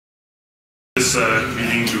This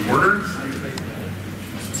meeting to order,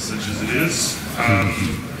 such as it is.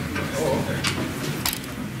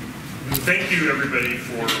 Thank you, everybody,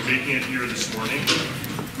 for making it here this morning.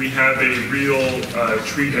 We have a real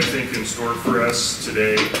treat, I think, in store for us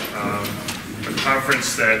today. A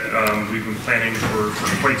conference that we've been planning for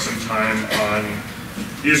quite some time on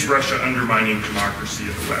Is Russia Undermining Democracy in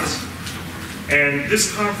the West? And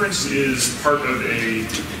this conference is part of a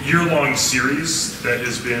year-long series that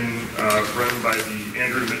has been run by the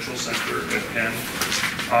Andrew Mitchell Center at Penn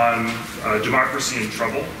on democracy in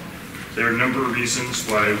trouble. There are a number of reasons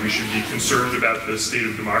why we should be concerned about the state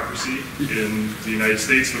of democracy in the United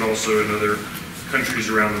States, but also in other countries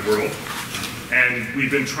around the world. And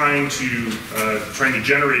we've been trying to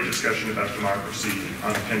generate discussion about democracy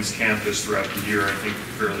on Penn's campus throughout the year, I think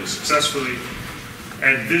fairly successfully.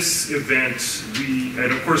 And this event,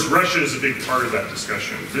 and of course Russia is a big part of that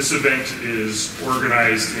discussion. This event is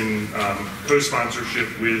organized in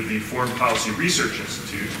co-sponsorship with the Foreign Policy Research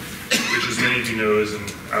Institute, which, as many of you know, is an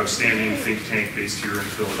outstanding think tank based here in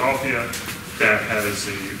Philadelphia that has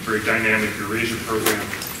a very dynamic Eurasia program.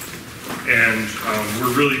 And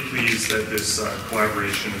we're really pleased that this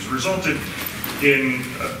collaboration has resulted in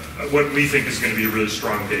what we think is going to be a really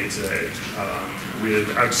strong day today, with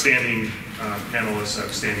outstanding panelists,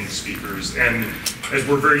 outstanding speakers, and as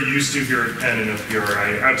we're very used to here at Penn and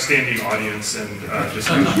FPRI, outstanding audience and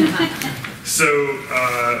discussion. So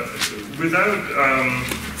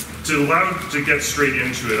to get straight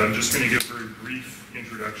into it, I'm just going to give very brief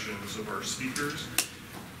introductions of our speakers.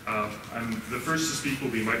 The first to speak will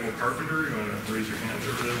be Michael Carpenter. You want to raise your hand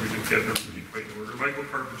over there? We can get everybody quite in order. Michael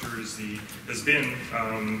Carpenter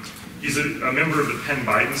he's a member of the Penn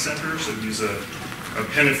Biden Center, so he's a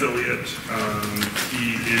Penn affiliate.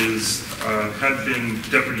 He had been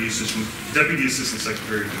Deputy Assistant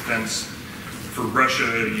Secretary of Defense for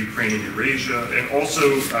Russia, Ukraine, and Eurasia, and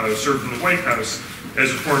also served in the White House as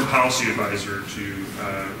a foreign policy advisor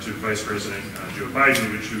to Vice President Joe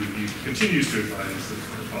Biden, who he continues to advise as the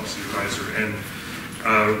foreign policy advisor,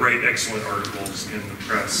 and write excellent articles in the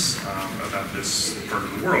press about this part of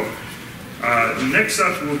the world. Next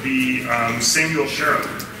up will be Samuel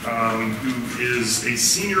Sherritt, who is a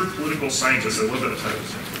senior political scientist. I love that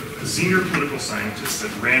title. A senior political scientist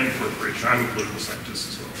at RAND Corporation. I'm a political scientist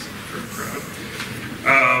as well, so I'm very proud.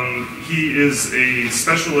 He is a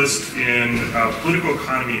specialist in political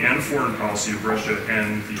economy and foreign policy of Russia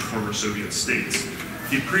and the former Soviet states.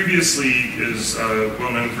 He previously is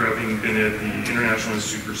well known for having been at the International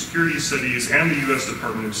Institute for Security Studies and the U.S.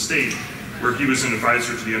 Department of State, where he was an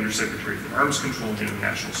advisor to the Undersecretary for Arms Control and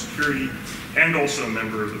National Security, and also a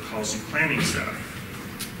member of the policy planning staff.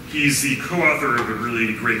 He's the co-author of a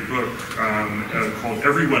really great book called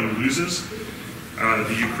Everyone Loses,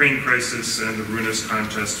 The Ukraine Crisis and the Ruinous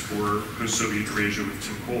Contest for Post-Soviet Eurasia with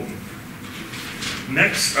Tim Colton.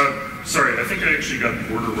 Next up, sorry, I think I actually got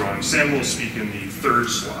the order wrong. Sam will speak in the third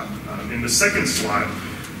slot. In the second slot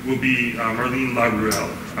will be Marlene Laruelle.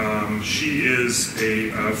 She is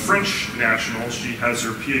a French national. She has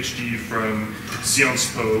her PhD from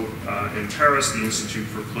Sciences Po in Paris, the Institute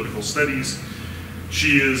for Political Studies.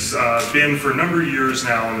 She has been for a number of years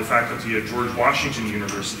now on the faculty at George Washington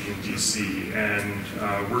University in DC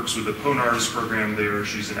and works with the PONARS program there.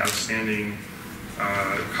 She's an outstanding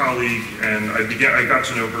colleague, and I got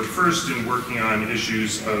to know her first in working on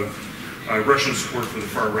issues of Russian support for the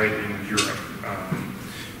far right in Europe.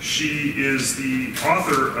 She is the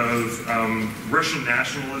author of Russian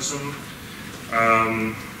Nationalism,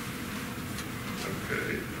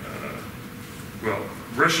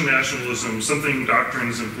 Russian Nationalism, Something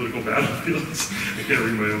Doctrines and Political Battlefields. I can't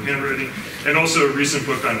read my own handwriting. And also a recent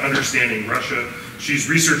book on Understanding Russia. She's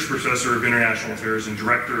Research Professor of International Affairs and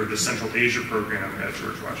Director of the Central Asia Program at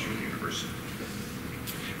George Washington University.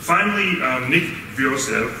 Finally, Nick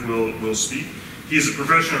Vyosev will speak. He is a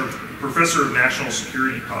professor of national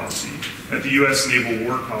security policy at the U.S. Naval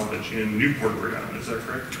War College in Newport, Rhode Island. Is that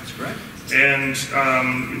correct? That's correct. And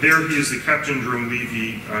there he is the Captain Jerome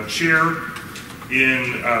Levy Chair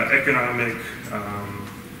in economic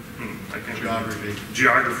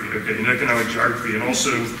geography. Okay, in economic geography, and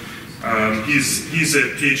also he's a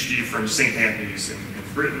PhD from St. Anthony's in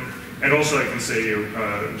Britain, and also I can say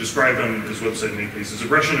described on his website in many cases, a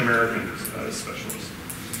Russian American specialist.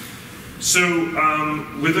 So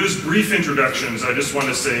with those brief introductions, I just want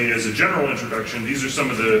to say as a general introduction, these are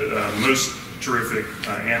some of the most terrific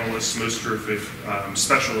analysts, most terrific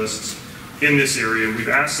specialists in this area. We've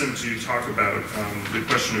asked them to talk about the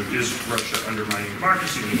question of, is Russia undermining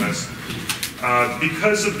democracy in the West?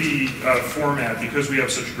 Because of the format, because we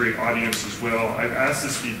have such a great audience as well, I've asked the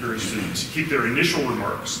speakers to keep their initial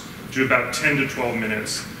remarks to about 10 to 12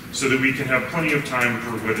 minutes so that we can have plenty of time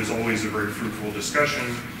for what is always a very fruitful discussion.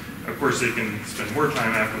 Of course, they can spend more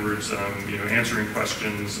time afterwards, answering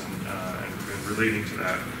questions and relating to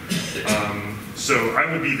that. So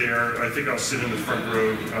I will be there. I think I'll sit in the front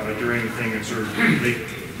row during the thing and sort of make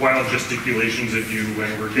wild gesticulations at you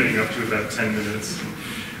when we're getting up to about 10 minutes.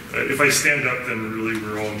 If I stand up, then really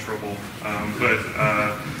we're all in trouble.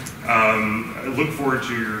 I look forward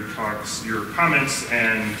to your talks, your comments,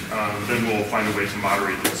 and then we'll find a way to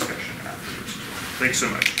moderate the discussion afterwards. Thanks so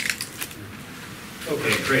much.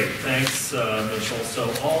 Okay, great. Thanks, Mitchell.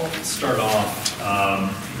 So I'll start off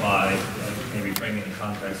by maybe framing the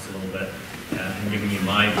context a little bit and giving you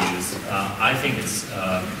my views. I think it's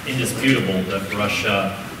indisputable that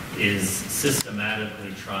Russia is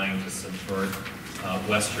systematically trying to subvert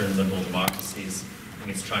Western liberal democracies. I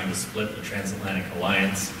think it's trying to split the transatlantic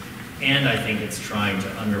alliance, and I think it's trying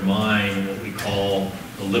to undermine what we call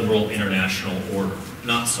the liberal international order.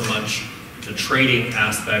 Not so much the trading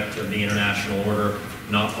aspect of the international order,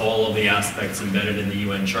 not all of the aspects embedded in the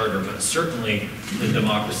UN Charter, but certainly the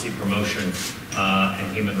democracy promotion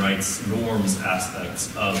and human rights norms aspects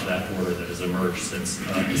of that order that has emerged since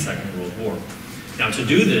the Second World War. Now, to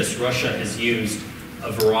do this, Russia has used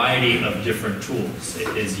a variety of different tools. It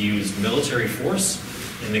has used military force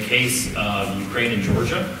in the case of Ukraine and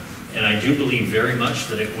Georgia, and I do believe very much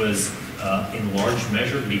that it was in large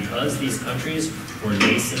measure because these countries were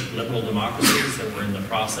nascent liberal democracies that were in the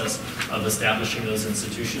process of establishing those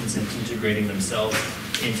institutions and integrating themselves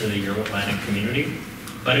into the Euro-Atlantic community.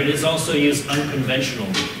 But it has also used unconventional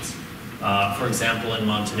means. For example, in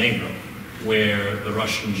Montenegro, where the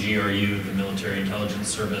Russian GRU, the Military Intelligence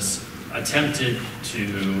Service, attempted to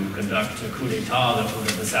conduct a coup d'etat that would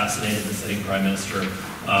have assassinated the sitting prime minister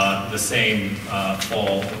the same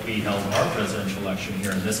fall that we held our presidential election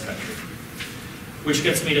here in this country. Which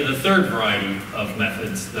gets me to the third variety of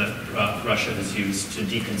methods that Russia has used to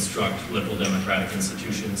deconstruct liberal democratic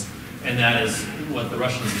institutions, and that is what the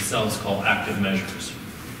Russians themselves call active measures.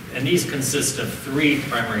 And these consist of three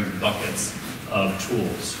primary buckets of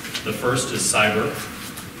tools. The first is cyber,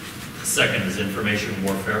 the second is information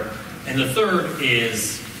warfare, and the third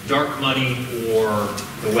is dark money or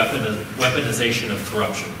the weaponization of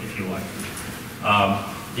corruption, if you like.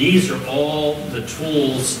 These are all the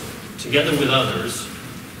tools, together with others,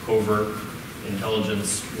 covert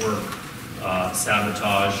intelligence work,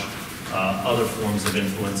 sabotage, other forms of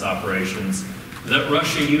influence operations, that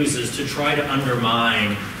Russia uses to try to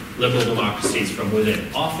undermine liberal democracies from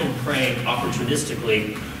within, often preying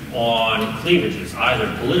opportunistically on cleavages,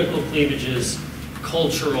 either political cleavages,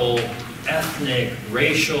 cultural, ethnic,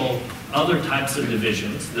 racial, other types of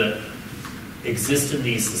divisions that exist in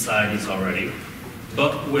these societies already,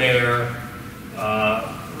 but where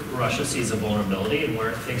Russia sees a vulnerability and where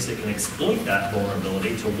it thinks it can exploit that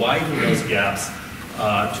vulnerability to widen those gaps,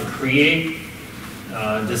 to create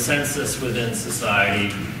dissensus within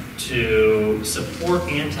society, to support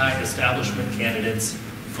anti-establishment candidates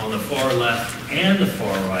on the far left and the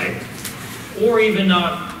far right, or even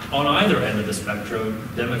not on either end of the spectrum,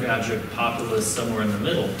 demagogic populists somewhere in the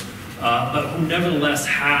middle, but who nevertheless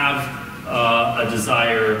have a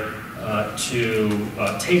desire to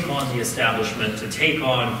take on the establishment, to take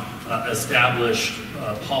on established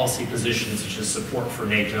policy positions such as support for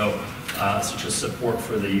NATO, such as support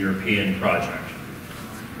for the European project.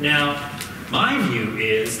 Now, my view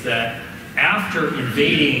is that after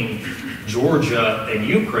invading Georgia and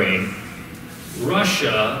Ukraine,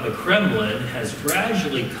 Russia, the Kremlin, has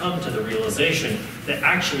gradually come to the realization that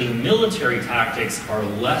actually military tactics are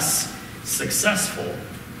less successful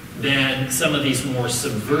than some of these more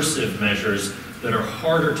subversive measures that are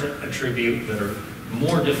harder to attribute, that are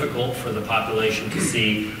more difficult for the population to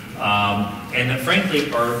see, and that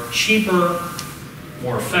frankly are cheaper,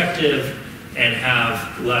 more effective, and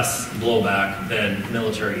have less blowback than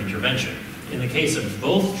military intervention. In the case of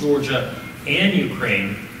both Georgia and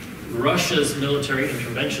Ukraine, Russia's military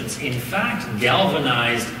interventions in fact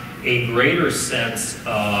galvanized a greater sense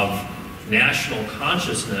of national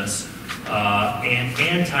consciousness and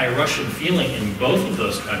anti-Russian feeling in both of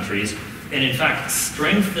those countries, and in fact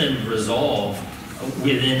strengthened resolve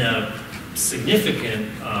within a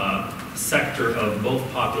significant sector of both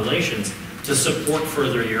populations to support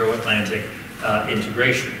further Euro-Atlantic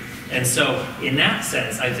integration. And so in that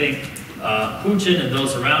sense, I think Putin and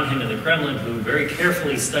those around him in the Kremlin who very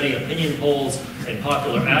carefully study opinion polls and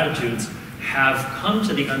popular attitudes have come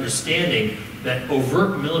to the understanding that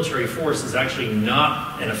overt military force is actually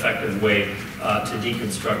not an effective way to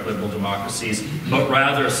deconstruct liberal democracies, but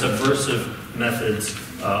rather subversive methods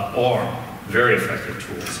are very effective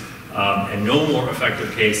tools. and no more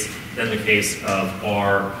effective case than the case of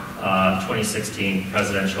our 2016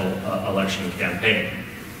 presidential election campaign.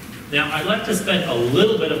 Now, I'd like to spend a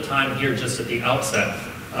little bit of time here just at the outset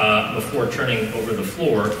before turning over the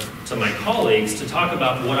floor to my colleagues to talk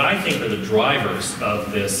about what I think are the drivers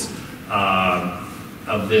of this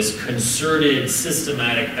concerted,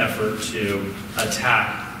 systematic effort to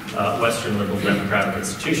attack Western liberal democratic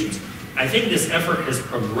institutions. I think this effort has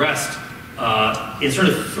progressed in sort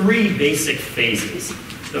of three basic phases.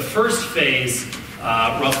 The first phase,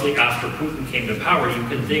 roughly after Putin came to power, you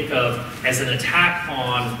can think of as an attack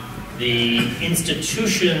on the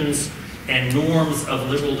institutions and norms of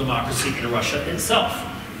liberal democracy in Russia itself.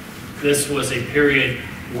 This was a period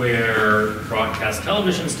where broadcast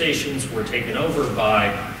television stations were taken over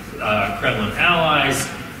by Kremlin allies.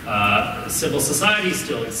 Civil society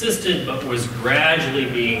still existed, but was gradually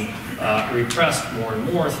being repressed more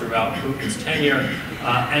and more throughout Putin's tenure,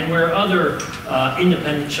 and where other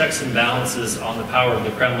independent checks and balances on the power of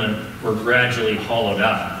the Kremlin were gradually hollowed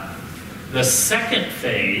out. The second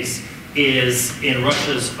phase is in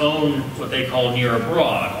Russia's own, what they call near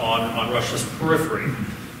abroad, on Russia's periphery,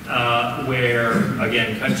 where,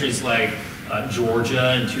 again, countries like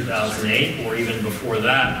Georgia in 2008, or even before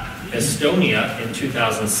that, Estonia in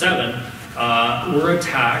 2007, were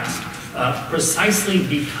attacked precisely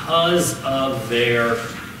because of their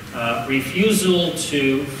refusal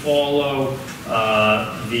to follow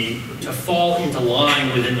to fall into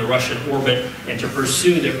line within the Russian orbit and to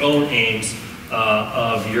pursue their own aims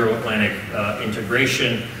of Euro-Atlantic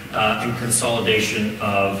integration and consolidation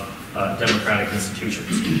of democratic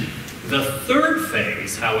institutions. The third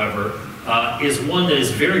phase, however, is one that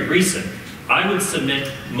is very recent. I would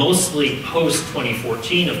submit mostly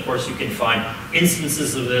post-2014. Of course, you can find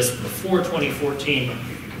instances of this before 2014,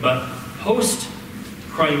 but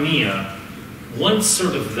post-Crimea, once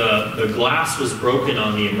sort of the glass was broken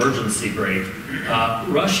on the emergency brake,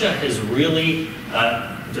 Russia has really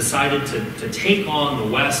decided to take on the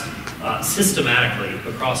West systematically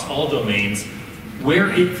across all domains where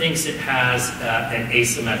it thinks it has an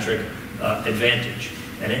asymmetric advantage.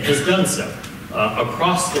 And it has done so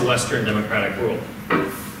across the Western democratic world.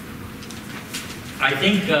 I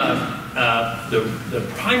think the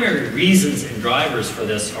primary reasons and drivers for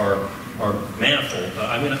this are manifold.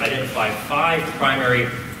 I'm going to identify 5 primary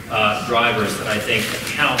drivers that I think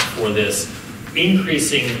account for this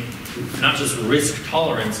increasing not just risk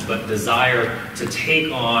tolerance, but desire to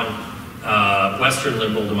take on Western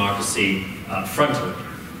liberal democracy frontally.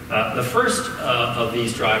 The first of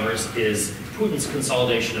these drivers is Putin's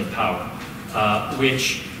consolidation of power,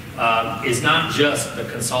 which is not just the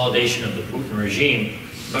consolidation of the Putin regime,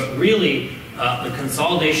 but really the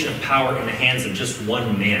consolidation of power in the hands of just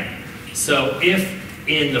one man. So if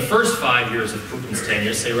in the first 5 years of Putin's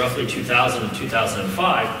tenure, say roughly 2000 to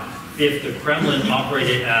 2005, if the Kremlin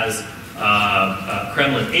operated as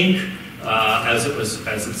Kremlin Inc., as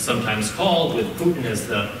it's sometimes called, with Putin as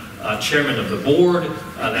the chairman of the board,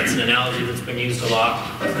 that's an analogy that's been used a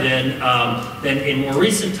lot, then in more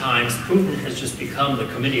recent times, Putin has just become the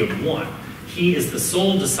committee of one. He is the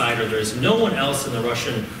sole decider. There's no one else in the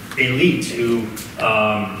Russian elite who,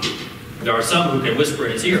 there are some who can whisper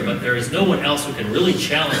in his ear, but there is no one else who can really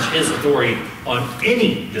challenge his authority on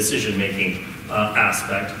any decision-making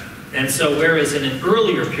aspect. And so whereas in an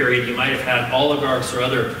earlier period you might have had oligarchs or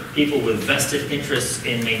other people with vested interests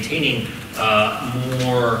in maintaining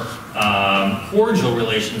more cordial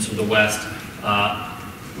relations with the West,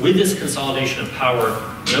 with this consolidation of power,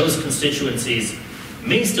 those constituencies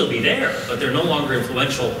may still be there, but they're no longer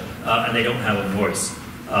influential and they don't have a voice,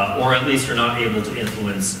 or at least are not able to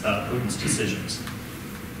influence Putin's decisions.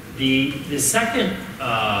 The second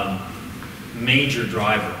major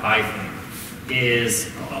driver, I think, is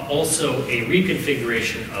also a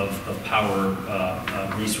reconfiguration of power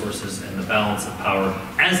resources and the balance of power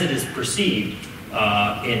as it is perceived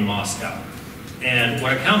in Moscow. And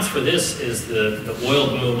what accounts for this is the oil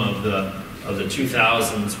boom of the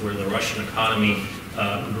 2000s, where the Russian economy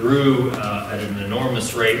grew at an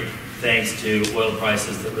enormous rate thanks to oil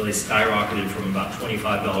prices that really skyrocketed from about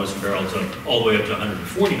 $25 a barrel to all the way up to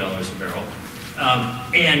 $140 a barrel.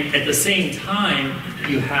 And at the same time,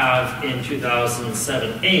 you have in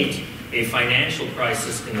 2007-8 a financial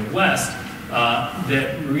crisis in the West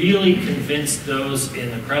that really convinced those in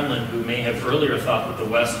the Kremlin who may have earlier thought that the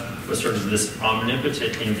West was sort of this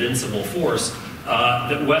omnipotent, invincible force,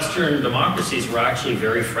 that Western democracies were actually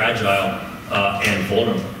very fragile and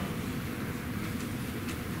vulnerable.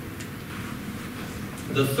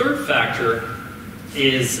 The third factor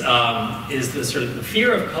is the sort of the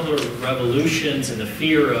fear of color revolutions and the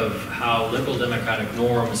fear of how liberal democratic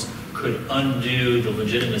norms could undo the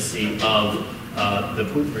legitimacy of the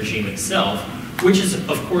Putin regime itself, which is,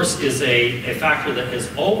 of course, is a factor that has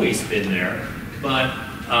always been there, but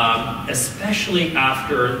especially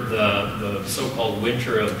after the so-called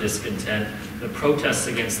winter of discontent, the protests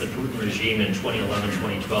against the Putin regime in 2011,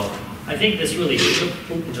 2012, I think this really shook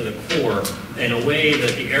Putin to the core in a way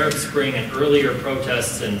that the Arab Spring and earlier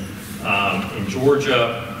protests in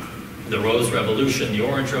Georgia, the Rose Revolution, the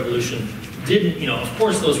Orange Revolution, didn't, of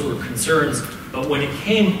course those were concerns, but when it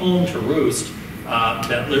came home to roost,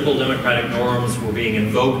 that liberal democratic norms were being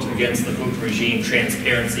invoked against the Putin regime,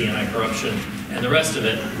 transparency, anti-corruption, and the rest of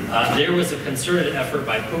it, there was a concerted effort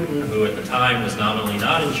by Putin, who at the time was nominally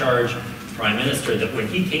not in charge, prime minister, that when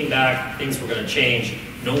he came back, things were going to change,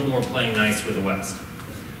 no more playing nice with the West.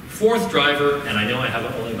 Fourth driver, and I know I have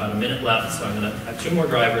only about a minute left, so I'm going to have two more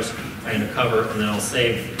drivers I'm going to cover, and then I'll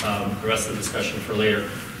save the rest of the discussion for later.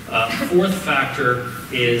 Fourth factor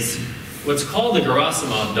is what's called the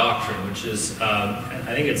Gerasimov doctrine, which is,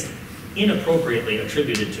 I think it's inappropriately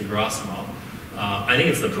attributed to Gerasimov. I think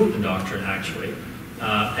it's the Putin doctrine, actually,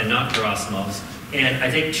 and not Gerasimov's. And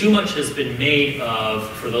I think too much has been made of,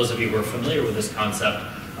 for those of you who are familiar with this concept,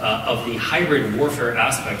 of the hybrid warfare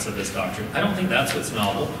aspects of this doctrine. I don't think that's what's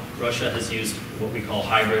novel. Russia has used what we call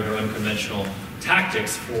hybrid or unconventional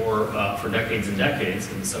tactics for decades and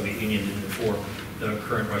decades, and the Soviet Union did before the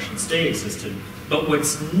current Russian state existed. But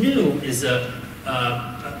what's new is a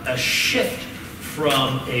shift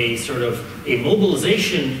from a sort of a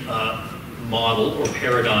mobilization model or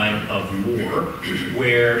paradigm of war,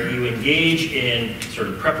 where you engage in sort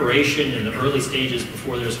of preparation in the early stages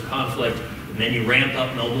before there's a conflict, and then you ramp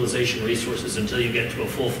up mobilization resources until you get to a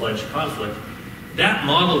full-fledged conflict. That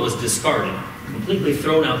model was discarded, completely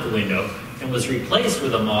thrown out the window, and was replaced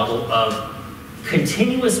with a model of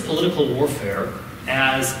continuous political warfare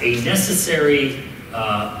as a necessary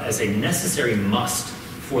must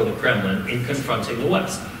for the Kremlin in confronting the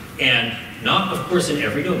West. And not, of course, in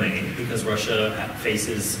every domain, because Russia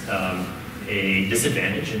faces a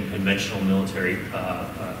disadvantage in conventional military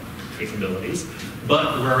capabilities.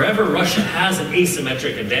 But wherever Russia has an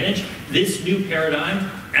asymmetric advantage, this new paradigm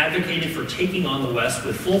advocated for taking on the West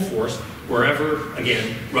with full force wherever,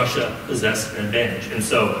 again, Russia possessed an advantage. And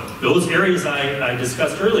so those areas I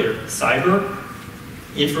discussed earlier, cyber,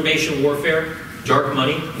 information warfare, dark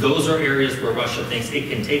money, those are areas where Russia thinks it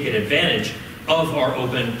can take an advantage of our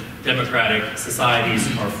open democratic societies,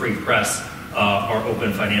 our free press, our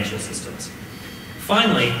open financial systems.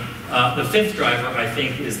 Finally, the fifth driver, I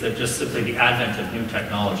think, is that just simply the advent of new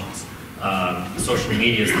technologies. Social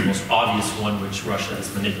media is the most obvious one, which Russia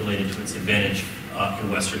has manipulated to its advantage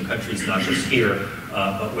in Western countries, not just here,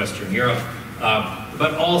 but Western Europe.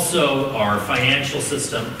 But also our financial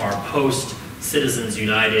system, our post-Citizens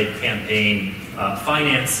United campaign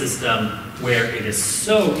finance system, where it is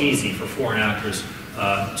so easy for foreign actors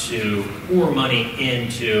to pour money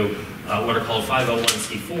into what are called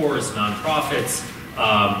 501c4s, nonprofits,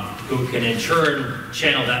 who can in turn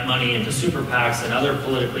channel that money into super PACs and other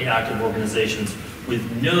politically active organizations with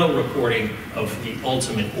no reporting of the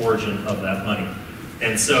ultimate origin of that money.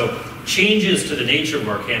 And so changes to the nature of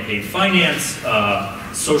our campaign finance,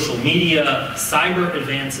 social media, cyber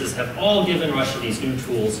advances have all given Russia these new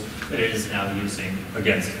tools that it is now using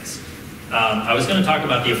against us. I was going to talk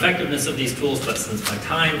about the effectiveness of these tools, but since my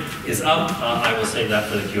time is up, I will save that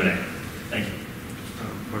for the Q&A. Thank you.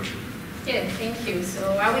 Marcia. Yeah, thank you.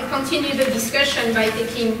 So I will continue the discussion by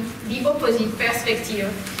taking the opposite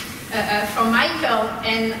perspective from Michael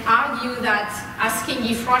and argue that asking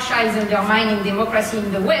if Russia is undermining democracy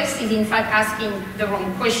in the West is in fact asking the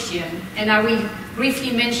wrong question. And I will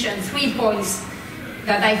briefly mention 3 points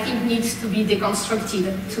that I think needs to be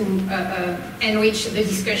deconstructed to enrich the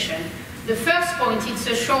discussion. The first point, it's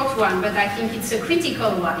a short one, but I think it's a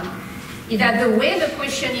critical one, is that the way the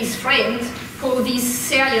question is framed for these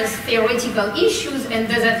serious theoretical issues and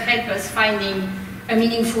doesn't help us finding a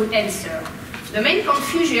meaningful answer. The main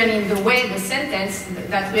confusion in the way the sentence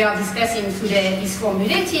that we are discussing today is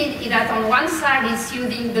formulated is that on one side it's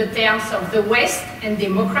using the terms of the West and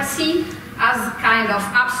democracy as kind of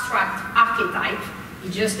abstract archetype.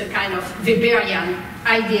 It's just a kind of Weberian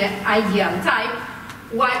ideal type,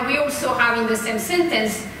 while we also have in the same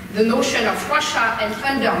sentence the notion of Russia and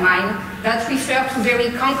undermine that refer to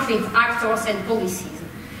very concrete actors and policies.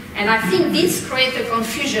 And I think this creates a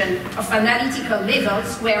confusion of analytical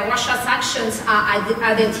levels where Russia's actions are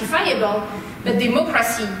identifiable, but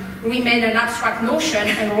democracy remains an abstract notion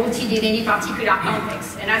and rooted in any particular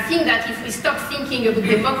context. And I think that if we stop thinking about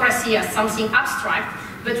democracy as something abstract,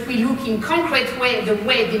 but we look in concrete way, the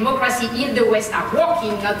way democracy in the West are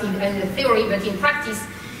working, not in theory, but in practice,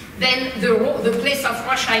 then the place of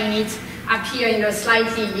Russia in it appear in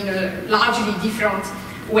a largely different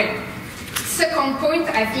way. Second point,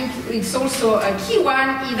 I think it's also a key one,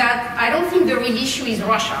 is that I don't think the real issue is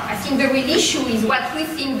Russia. I think the real issue is what we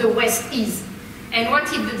think the West is. And what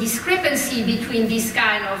is the discrepancy between this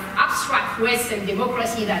kind of abstract West and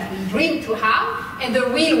democracy that we dream to have, and the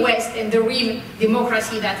real West and the real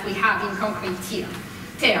democracy that we have in concrete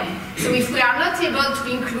terms. So if we are not able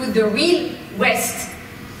to include the real West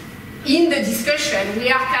in the discussion, we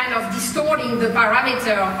are kind of distorting the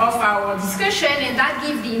parameter of our discussion, and that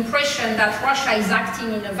gives the impression that Russia is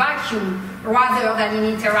acting in a vacuum rather than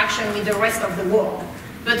in interaction with the rest of the world.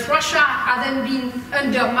 But Russia hasn't been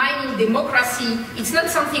undermining democracy. It's not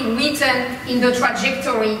something written in the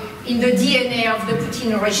trajectory, in the DNA of the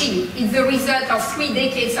Putin regime. It's the result of 3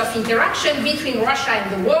 decades of interaction between Russia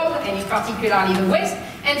and the world, and in particularly the West,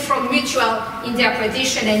 and from mutual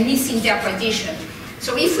interpretation and misinterpretation.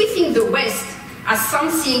 So if we think the West as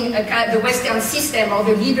something, the Western system or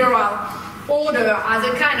the liberal order as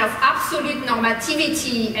a kind of absolute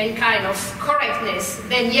normativity and kind of correctness,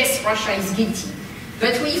 then yes, Russia is guilty.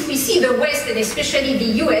 But if we see the West, and especially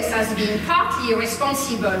the US, as being partly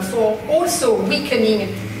responsible for also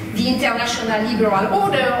weakening the international liberal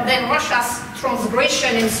order, then Russia's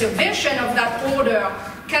transgression and subversion of that order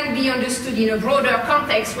can be understood in a broader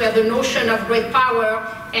context where the notion of great power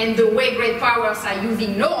and the way great powers are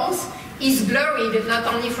using norms is blurred not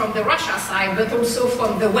only from the Russia side, but also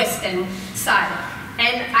from the Western side.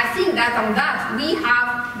 And I think that on that,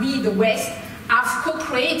 we, the West, have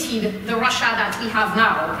co-created the Russia that we have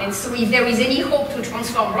now. And so if there is any hope to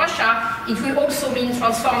transform Russia, it will also mean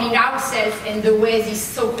transforming ourselves and the way this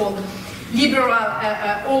so-called liberal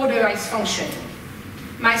order is functioning.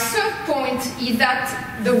 My third point is that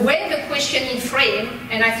the way the question is framed,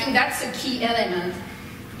 and I think that's a key element,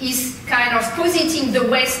 is kind of positing the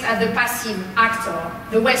West as the passive actor,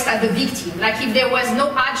 the West as the victim. Like if there was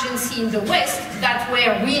no agency in the West that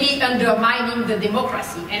were really undermining the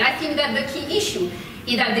democracy. And I think that the key issue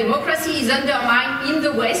is that democracy is undermined in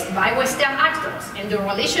the West by Western actors. And the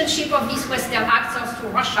relationship of these Western actors to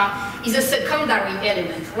Russia is a secondary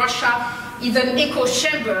element. Russia is an echo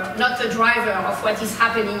chamber, not a driver of what is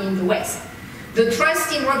happening in the West. The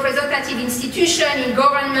trust in representative institutions, in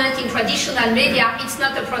government, in traditional media, it's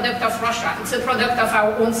not a product of Russia, it's a product of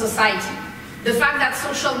our own society. The fact that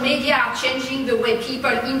social media are changing the way people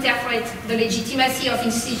interpret the legitimacy of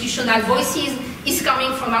institutional voices is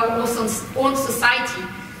coming from our own society.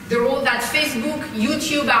 The role that Facebook,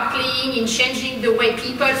 YouTube are playing in changing the way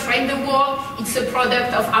people frame the world, it's a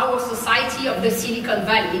product of our society, of the Silicon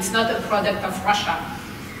Valley. It's not a product of Russia.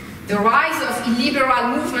 The rise of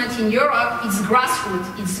illiberal movement in Europe is grassroots.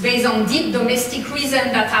 It's based on deep domestic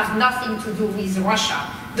reasons that have nothing to do with Russia.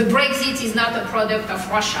 The Brexit is not a product of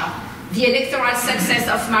Russia. The electoral success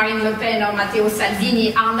of Marine Le Pen or Matteo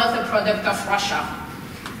Salvini are not a product of Russia.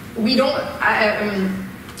 We don't,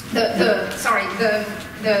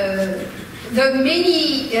 the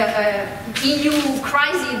many EU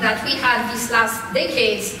crises that we had these last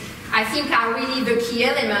decades, I think, are really the key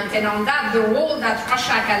element, and on that, the role that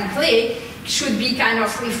Russia can play should be kind of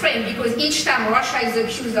reframed, because each time Russia is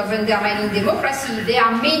accused of undermining democracy, there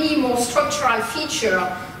are many more structural features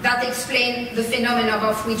that explain the phenomenon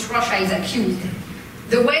of which Russia is accused.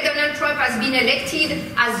 The way Donald Trump has been elected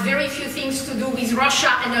has very few things to do with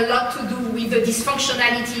Russia and a lot to do with the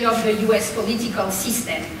dysfunctionality of the US political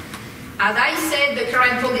system. As I said, the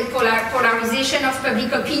current polarization of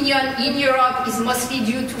public opinion in Europe is mostly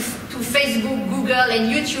due to Facebook, Google,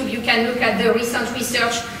 and YouTube. You can look at the recent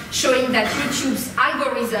research showing that YouTube's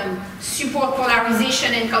algorithm support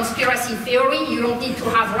polarization and conspiracy theory. You don't need to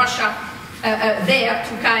have Russia there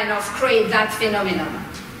to kind of create that phenomenon.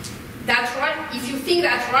 That's right. If you think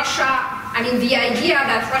that Russia, I mean, the idea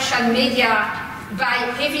that Russian media, by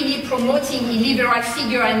heavily promoting illiberal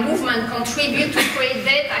figure and movement, contribute to create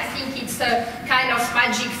that, I think it's a kind of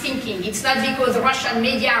magic thinking. It's not because Russian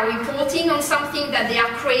media are reporting on something that they are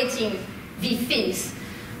creating these things.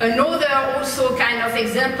 Another also kind of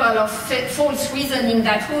example of false reasoning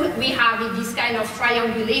that we have in this kind of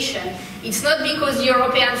triangulation. It's not because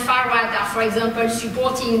European far-right are, for example,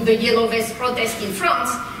 supporting the Yellow Vest protest in France,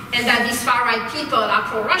 and that these far-right people are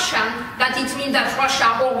pro-Russian, that it means that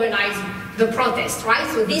Russia organized the protest, right?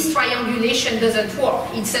 So this triangulation doesn't work.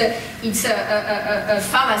 It's a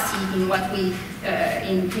fallacy in what we,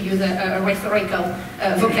 to use a rhetorical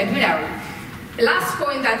vocabulary. Last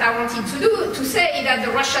point that I wanted to say is that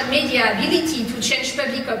the Russian media ability to change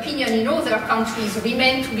public opinion in other countries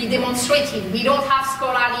remains to be demonstrated. We don't have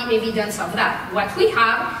scholarly evidence of that. What we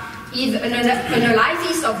have is an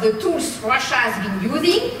analysis of the tools Russia has been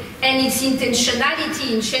using and its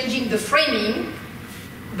intentionality in changing the framing,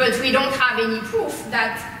 but we don't have any proof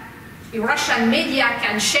that Russian media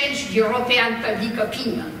can change the European public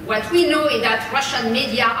opinion. What we know is that Russian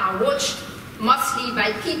media are watched mostly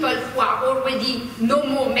by people who are already no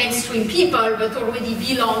more mainstream people, but already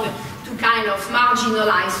belong to kind of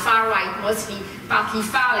marginalized far-right, mostly partly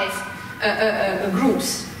far-left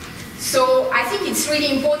groups. So I think it's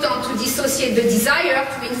really important to dissociate the desire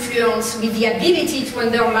to influence with the ability to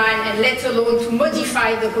undermine and let alone to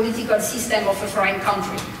modify the political system of a foreign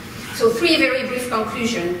country. So 3 very brief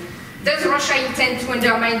conclusions. Does Russia intend to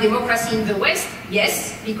undermine democracy in the West?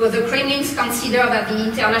 Yes, because the Kremlins consider that the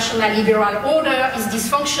international liberal order is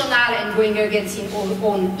dysfunctional and going against its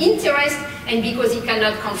own interest, and because it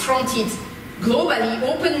cannot confront it globally,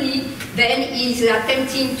 openly, then it is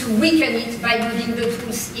attempting to weaken it by using the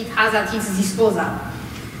tools it has at its disposal.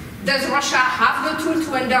 Does Russia have the tool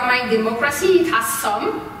to undermine democracy? It has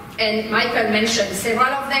some, and Michael mentioned several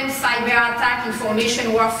of them: cyber attack,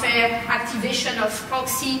 information warfare, activation of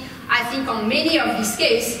proxy. I think on many of these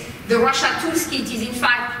cases, the Russia toolkit is in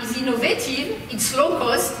fact innovative, it's low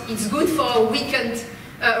cost, it's good for a weakened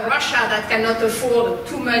Russia that cannot afford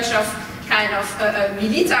too much of kind of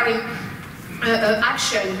military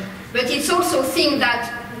action. But it's also a thing that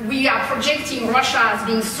we are projecting Russia as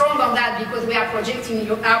being strong on that because we are projecting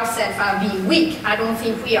ourselves as being weak. I don't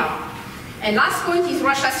think we are. And last point, is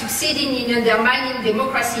Russia succeeding in undermining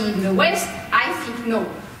democracy in the West? I think no.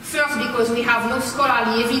 First, because we have no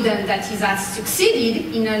scholarly evidence that it has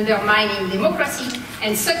succeeded in undermining democracy.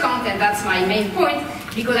 And second, and that's my main point,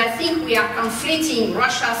 because I think we are conflating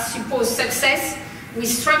Russia's supposed success with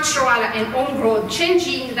structural and homegrown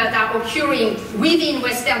changes that are occurring within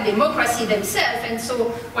Western democracy themselves. And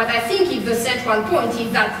so what I think is the central point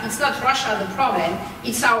is that it's not Russia the problem,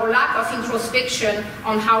 it's our lack of introspection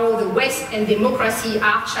on how the West and democracy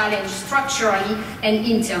are challenged structurally and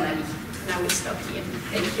internally. And I will stop here.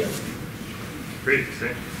 Thank you. Great,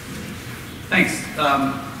 thanks.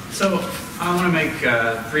 So I want to make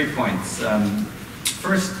 3 points.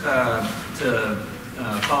 First, to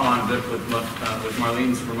follow on a bit with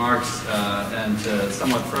Marlene's remarks and to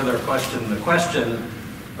somewhat further question the question,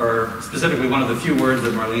 or specifically one of the few words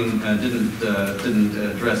that Marlene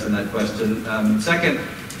didn't address in that question. Second,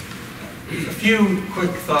 a few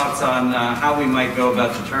quick thoughts on how we might go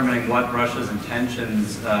about determining what Russia's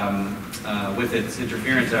intentions with its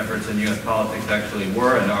interference efforts in U.S. politics actually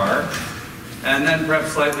were and are. And then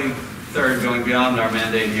perhaps slightly third, going beyond our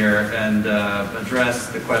mandate here and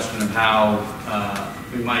address the question of how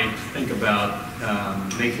we might think about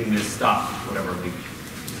making this stop, whatever we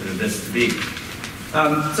consider this to be.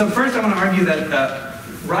 So first I want to argue that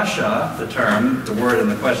Russia, the term, the word in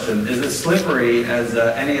the question, is as slippery as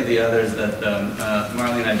any of the others that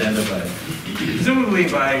Marlene identified. Presumably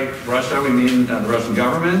by Russia we mean the Russian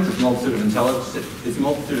government, its multitude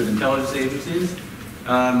of intelligence agencies,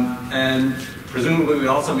 and presumably we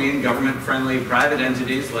also mean government-friendly private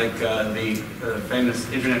entities like the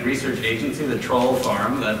famous Internet Research Agency, the troll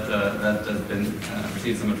farm that has been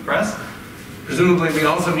received so much press. Presumably we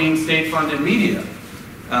also mean state-funded media,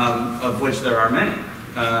 of which there are many.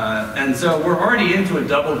 And so we're already into a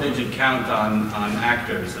double-digit count on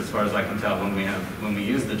actors, as far as I can tell, when we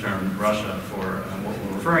use the term Russia for what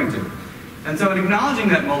we're referring to. And so in acknowledging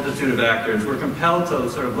that multitude of actors, we're compelled to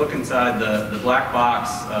sort of look inside the black box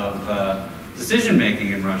of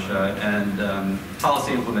decision-making in Russia and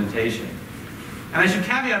policy implementation. And I should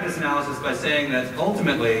caveat this analysis by saying that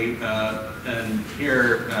ultimately, and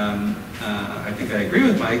here I think I agree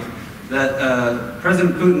with Mike, that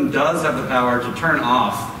President Putin does have the power to turn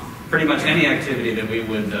off pretty much any activity that we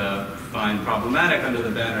would find problematic under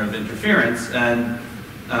the banner of interference, and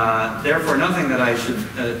therefore nothing that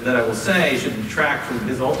I will say should detract from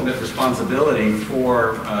his ultimate responsibility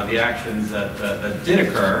for the actions that did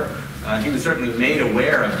occur. He was certainly made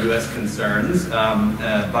aware of U.S. concerns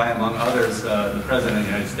by, among others, the President of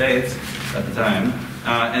the United States at the time,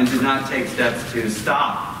 and did not take steps to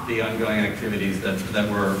stop the ongoing activities that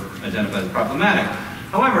were identified as problematic.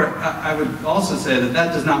 However, I would also say that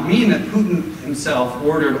that does not mean that Putin himself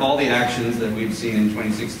ordered all the actions that we've seen in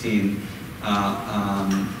 2016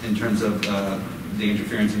 in terms of the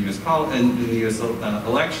interference in the U.S.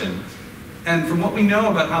 election. And from what we know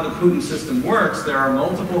about how the Putin system works, there are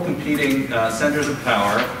multiple competing centers of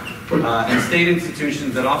power and state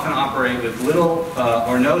institutions that often operate with little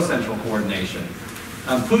or no central coordination.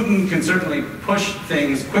 Putin can certainly push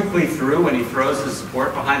things quickly through when he throws his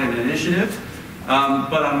support behind an initiative,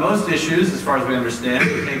 but on most issues, as far as we understand,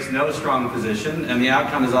 he takes no strong position, and the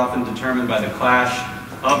outcome is often determined by the clash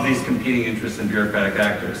of these competing interests and bureaucratic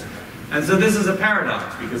actors. And so this is a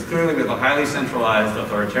paradox, because clearly we have a highly centralized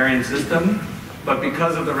authoritarian system, but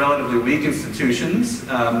because of the relatively weak institutions,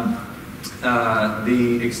 the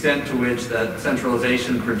extent to which that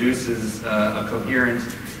centralization produces a coherent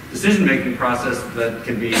decision-making process that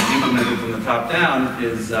can be implemented from the top down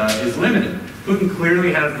is limited. Putin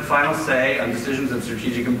clearly has the final say on decisions of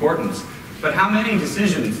strategic importance. But how many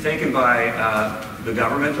decisions taken by the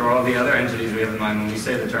government or all the other entities we have in mind when we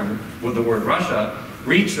say the term, with the word Russia,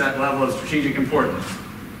 reach that level of strategic importance?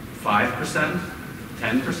 5%?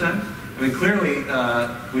 10%? I mean, clearly,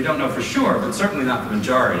 we don't know for sure, but certainly not the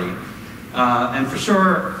majority. And for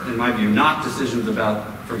sure, in my view, not decisions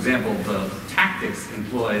about, for example, the tactics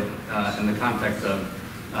employed in the context of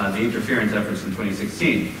the interference efforts in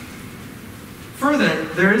 2016. Further,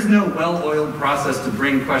 there is no well-oiled process to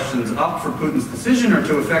bring questions up for Putin's decision or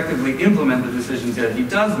to effectively implement the decisions that he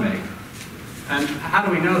does make. And how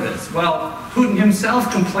do we know this? Well, Putin himself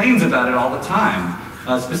complains about it all the time,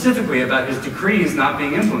 specifically about his decrees not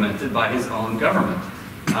being implemented by his own government.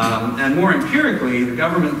 And more empirically,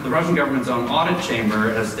 the Russian government's own audit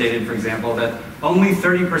chamber has stated, for example, that only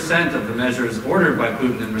 30% of the measures ordered by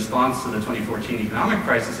Putin in response to the 2014 economic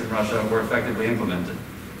crisis in Russia were effectively implemented.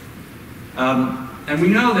 And we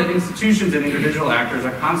know that institutions and individual actors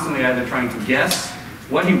are constantly either trying to guess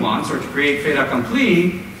what he wants or to create fait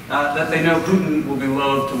accompli that they know Putin will be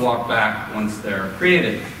loath to walk back once they're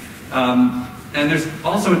created. And there's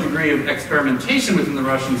also a degree of experimentation within the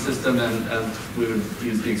Russian system, and as we would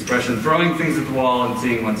use the expression, throwing things at the wall and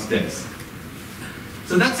seeing what sticks.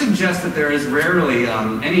 So that suggests that there is rarely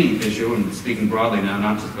any issue, and speaking broadly now,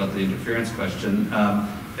 not just about the interference question,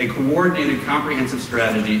 a coordinated, comprehensive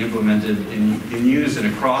strategy implemented in unison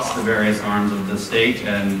across the various arms of the state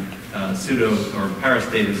and pseudo or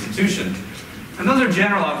parastate institutions. And those are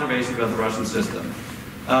general observations about the Russian system.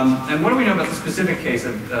 And what do we know about the specific case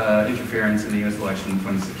of interference in the US election in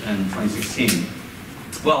 2016?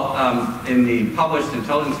 Well, in the published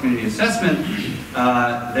intelligence community assessment,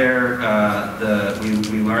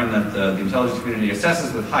 we learned that the intelligence community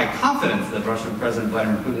assesses with high confidence that Russian President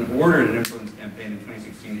Vladimir Putin ordered an influence campaign in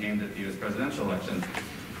 2016 aimed at the US presidential election.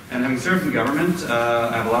 And having served in government,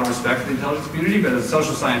 I have a lot of respect for the intelligence community, but as a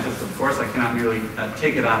social scientist, of course, I cannot merely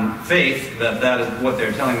take it on faith that that is what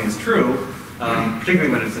they're telling me is true,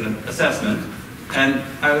 particularly when it's an assessment. And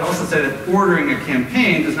I would also say that ordering a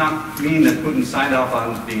campaign does not mean that Putin signed off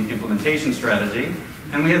on the implementation strategy.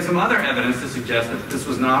 And we have some other evidence to suggest that this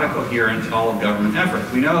was not a coherent all-of-government effort.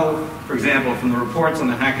 We know, for example, from the reports on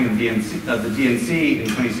the hacking of the DNC in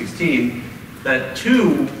 2016, that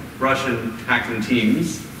 2 Russian hacking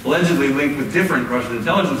teams, allegedly linked with different Russian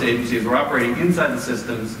intelligence agencies, were operating inside the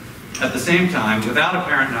systems at the same time without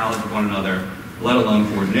apparent knowledge of one another, let alone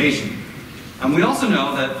coordination. We also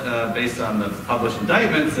know that, based on the published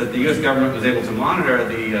indictments, that the US government was able to monitor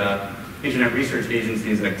the Internet Research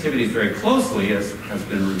Agency's activities very closely, as has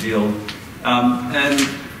been revealed. And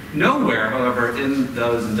nowhere, however, in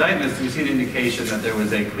those indictments do we see an indication that there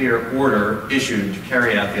was a clear order issued to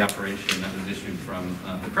carry out the operation that was issued from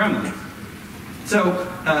the Kremlin. So,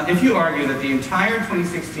 if you argue that the entire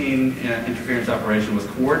 2016 interference operation was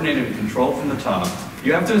coordinated and controlled from the top,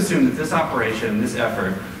 you have to assume that this operation, this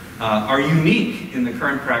effort, are unique in the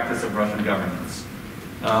current practice of Russian governance.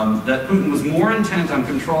 That Putin was more intent on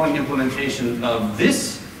controlling implementation of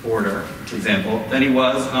this order, for example, than he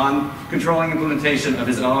was on controlling implementation of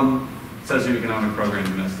his own socioeconomic program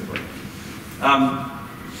domestically.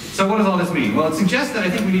 So what does all this mean? Well, it suggests that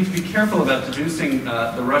I think we need to be careful about deducing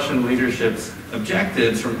the Russian leadership's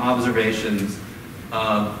objectives from observations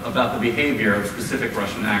about the behavior of specific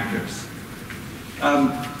Russian actors.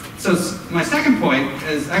 So my second point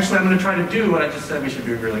is, actually I'm going to try to do what I just said we should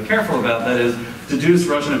be really careful about, that is, deduce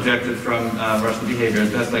Russian objectives from Russian behavior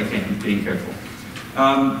as best I can, being careful.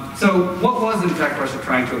 So what was in fact Russia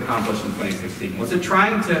trying to accomplish in 2016? Was it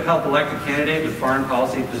trying to help elect a candidate with foreign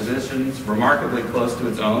policy positions remarkably close to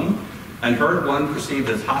its own and hurt one perceived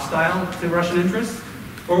as hostile to Russian interests?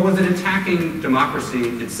 Or was it attacking democracy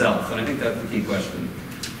itself? And I think that's the key question.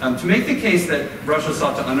 To make the case that Russia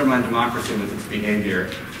sought to undermine democracy with its behavior,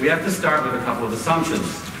 we have to start with a couple of assumptions.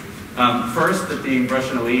 First, that the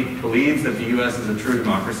Russian elite believes that the US is a true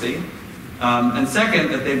democracy. And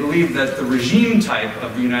second, that they believe that the regime type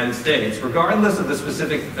of the United States, regardless of the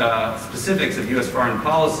specifics of US foreign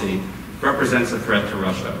policy, represents a threat to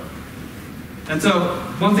Russia. And so,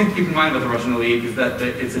 one thing to keep in mind about the Russian elite is that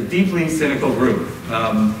it's a deeply cynical group,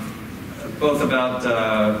 both about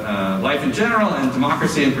life in general and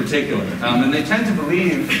democracy in particular. And they tend to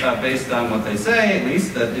believe, based on what they say at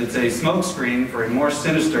least, that it's a smokescreen for a more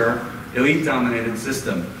sinister elite-dominated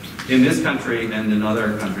system in this country and in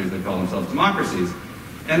other countries that call themselves democracies.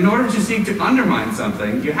 And in order to seek to undermine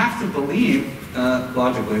something, you have to believe,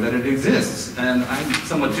 logically, that it exists. And I'm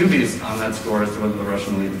somewhat dubious on that score as to whether the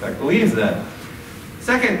Russian elite in fact believes that.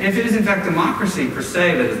 Second, if it is in fact democracy per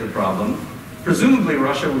se that is the problem, presumably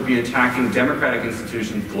Russia would be attacking democratic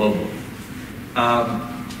institutions globally.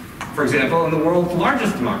 For example, in the world's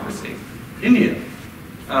largest democracy, India.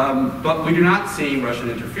 But we do not see Russian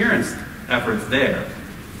interference efforts there.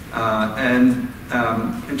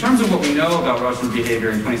 In terms of what we know about Russian behavior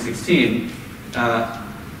in 2016,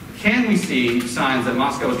 can we see signs that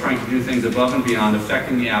Moscow is trying to do things above and beyond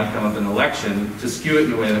affecting the outcome of an election to skew it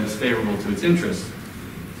in a way that was favorable to its interests?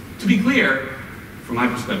 To be clear, from my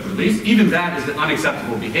perspective at least, even that is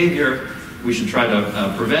unacceptable behavior. We should try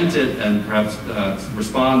to prevent it and perhaps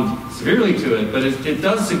respond severely to it, but it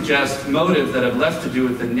does suggest motives that have less to do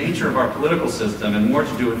with the nature of our political system and more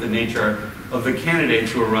to do with the nature of the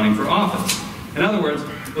candidates who are running for office. In other words,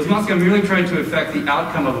 was Moscow merely trying to affect the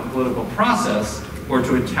outcome of a political process or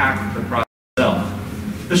to attack the process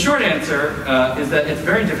itself? The short answer is that it's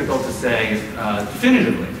very difficult to say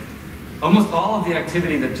definitively. Almost all of the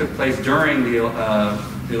activity that took place during the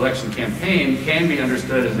election campaign can be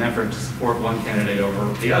understood as an effort to support one candidate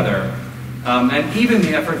over the other. And even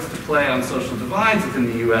the efforts to play on social divides within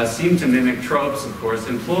the US seem to mimic tropes, of course,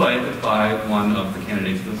 employed by one of the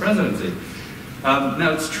candidates for the presidency.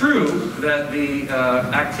 Now, it's true that the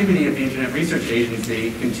activity of the Internet Research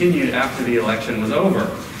Agency continued after the election was over,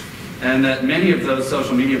 and that many of those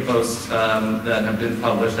social media posts that have been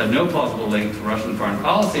published had no plausible link to Russian foreign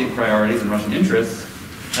policy priorities and Russian interests,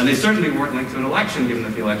 and they certainly weren't linked to an election, given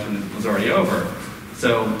that the election was already over.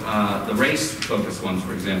 So the race-focused ones,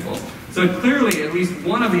 for example. So clearly, at least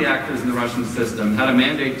one of the actors in the Russian system had a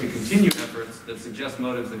mandate to continue efforts that suggest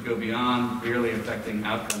motives that go beyond merely affecting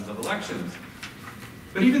outcomes of elections.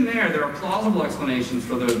 But even there are plausible explanations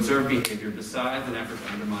for the observed behavior besides an effort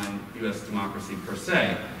to undermine US democracy per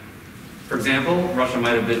se. For example, Russia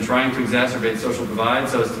might have been trying to exacerbate social divide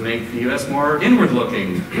so as to make the US more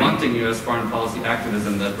inward-looking, blunting US foreign policy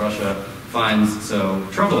activism that Russia finds so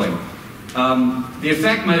troubling. The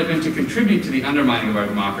effect might have been to contribute to the undermining of our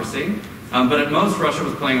democracy, but at most Russia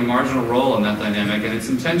was playing a marginal role in that dynamic, and its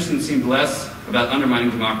intention seemed less about undermining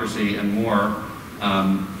democracy and more,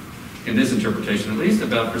 in this interpretation at least,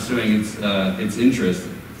 about pursuing its interests.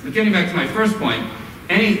 But getting back to my first point,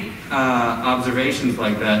 any observations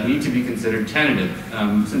like that need to be considered tentative,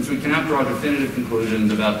 since we cannot draw definitive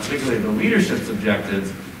conclusions about particularly the leadership's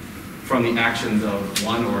objectives from the actions of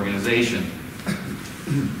one organization.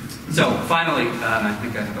 So finally, I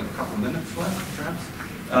think I have a couple minutes left, perhaps?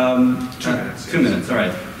 2 minutes. 2 minutes, all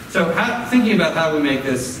right. So thinking about how we make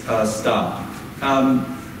this stop.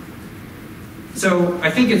 So I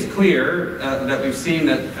think it's clear that we've seen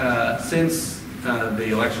that since the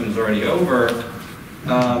election is already over,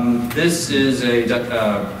 this is a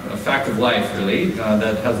fact of life, really,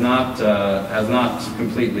 that has not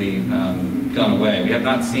completely gone away. We have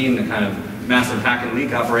not seen the kind of massive hack and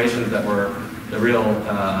leak operations that were the real,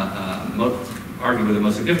 arguably the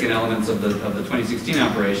most significant elements of the 2016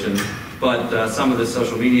 operation, but some of the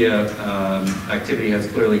social media activity has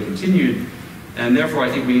clearly continued, and therefore I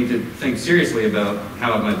think we need to think seriously about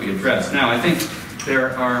how it might be addressed. Now, I think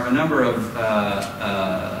there are a number of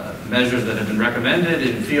measures that have been recommended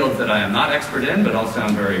in fields that I am not expert in, but all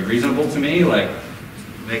sound very reasonable to me, like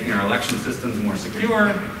making our election systems more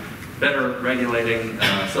secure, better regulating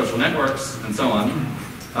social networks, and so on.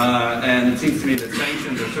 And it seems to me that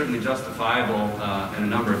sanctions are certainly justifiable in a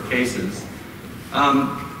number of cases.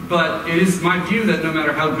 But it is my view that no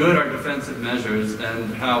matter how good our defensive measures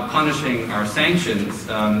and how punishing our sanctions,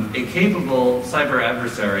 a capable cyber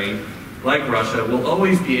adversary like Russia will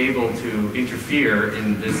always be able to interfere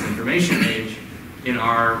in this information age in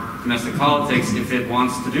our domestic politics if it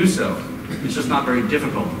wants to do so. It's just not very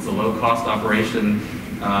difficult. It's a low-cost operation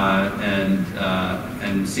and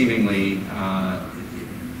seemingly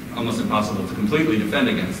almost impossible to completely defend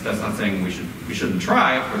against. That's not saying we shouldn't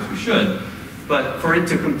try, of course we should, but for it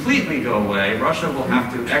to completely go away, Russia will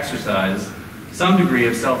have to exercise some degree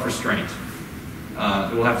of self-restraint.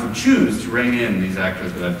 It will have to choose to rein in these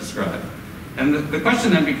actors that I've described. And the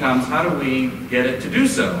question then becomes, how do we get it to do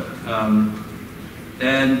so?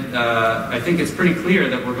 I think it's pretty clear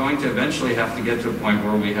that we're going to eventually have to get to a point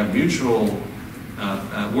where we have mutual,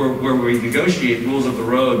 where we negotiate rules of the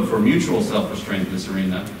road for mutual self-restraint in this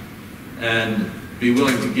arena, and be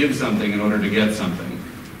willing to give something in order to get something.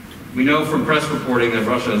 We know from press reporting that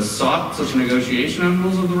Russia has sought such a negotiation on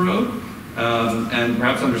rules of the road, And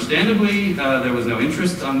perhaps understandably, there was no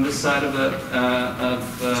interest on this side of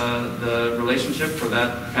the relationship for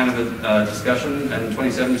that kind of a discussion in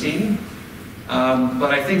 2017.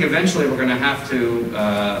 But I think eventually we're going to have to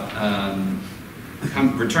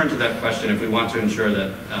return to that question if we want to ensure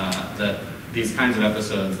that that these kinds of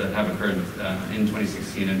episodes that have occurred in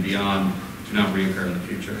 2016 and beyond do not reoccur in the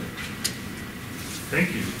future.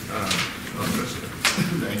 Thank you.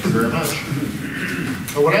 Thank you very much.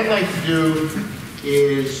 What I'd like to do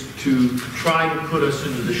is to try to put us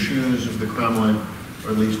into the shoes of the Kremlin,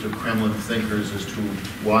 or at least of Kremlin thinkers, as to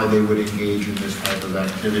why they would engage in this type of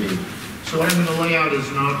activity. So what I'm going to lay out is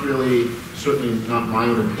not really, certainly not my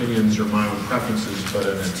own opinions or my own preferences, but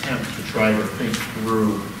an attempt to try to think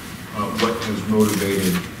through what has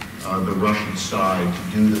motivated the Russian side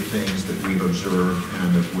to do the things that we've observed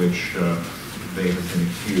and of which they have been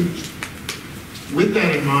accused. With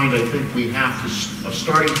that in mind, I think we have to, a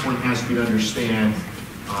starting point has to be to understand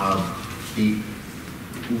the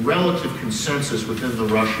relative consensus within the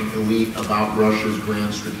Russian elite about Russia's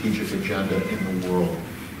grand strategic agenda in the world.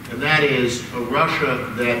 And that is a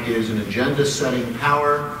Russia that is an agenda-setting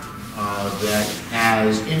power, that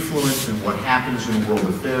has influence in what happens in world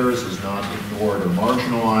affairs, is not ignored or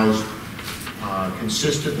marginalized.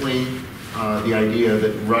 Consistently, the idea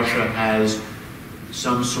that Russia has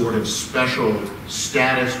some sort of special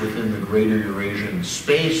status within the greater Eurasian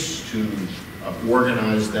space to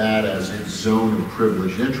organize that as its zone of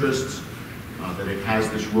privileged interests, that it has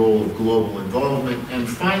this role of global involvement. And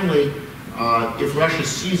finally, if Russia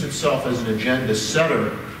sees itself as an agenda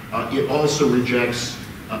setter, it also rejects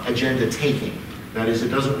agenda taking. That is, it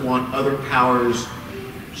doesn't want other powers,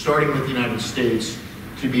 starting with the United States,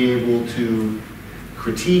 to be able to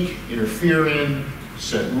critique, interfere in,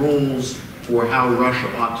 set rules for how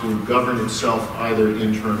Russia ought to govern itself either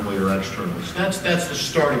internally or externally. So that's the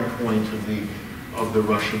starting point of the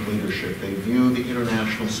Russian leadership. They view the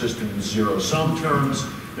international system in zero-sum terms.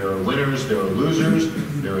 There are winners, there are losers,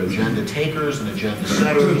 there are agenda takers and agenda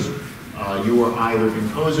setters. You are either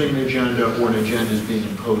imposing an agenda or an agenda is being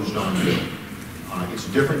imposed on you. It's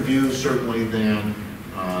a different view, certainly, than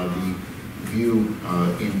the view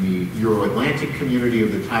in the Euro-Atlantic community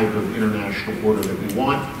of the type of international order that we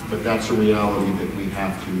want, but that's a reality that we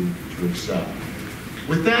have to accept.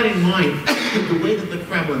 With that in mind, the way that the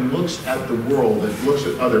Kremlin looks at the world, that looks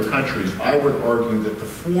at other countries, I would argue that the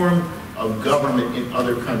form of government in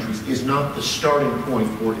other countries is not the starting point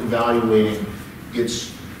for evaluating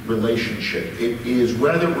its relationship. It is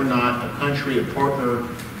whether or not a country, a partner,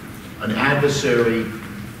 an adversary,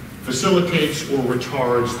 facilitates or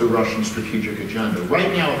retards the Russian strategic agenda.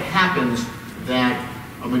 Right now, it happens that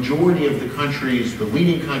a majority of the countries, the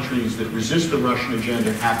leading countries that resist the Russian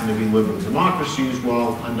agenda, happen to be liberal democracies,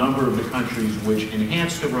 while a number of the countries which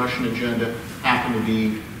enhance the Russian agenda happen to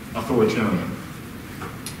be authoritarian.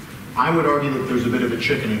 I would argue that there's a bit of a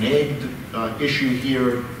chicken and egg issue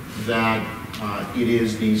here, that it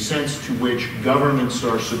is the sense to which governments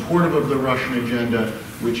are supportive of the Russian agenda,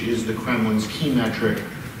 which is the Kremlin's key metric,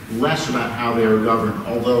 less about how they are governed,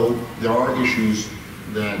 although there are issues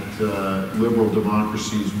that liberal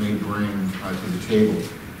democracies may bring to the table.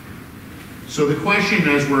 So the question,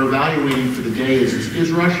 as we're evaluating for the day,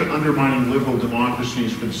 is Russia undermining liberal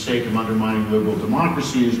democracies for the sake of undermining liberal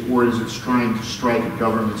democracies, or is it trying to strike at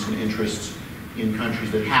governments and interests in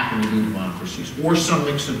countries that happen to be democracies, or some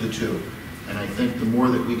mix of the two? And I think the more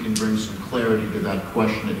that we can bring some clarity to that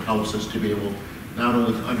question, it helps us to be able not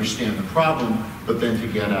only to understand the problem, but then to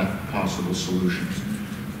get at possible solutions.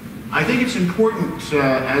 I think it's important,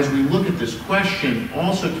 as we look at this question,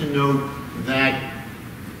 also to note that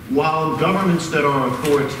while governments that are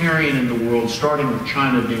authoritarian in the world, starting with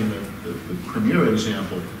China being the premier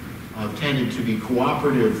example, tended to be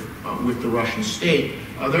cooperative with the Russian state,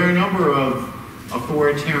 there are a number of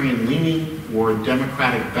authoritarian-leaning or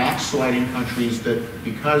democratic backsliding countries that,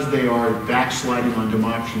 because they are backsliding on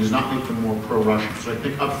democracy, does not make them more pro-Russian. So I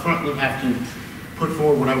think up front we have to put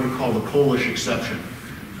forward what I would call the Polish exception.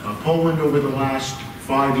 Poland over the last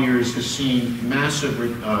 5 years has seen massive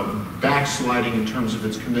backsliding in terms of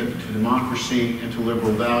its commitment to democracy and to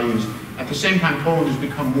liberal values. At the same time, Poland has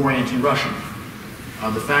become more anti-Russian.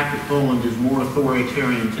 The fact that Poland is more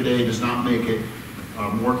authoritarian today does not make it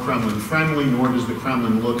more Kremlin-friendly, nor does the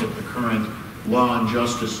Kremlin look at the current law and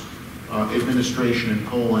justice administration in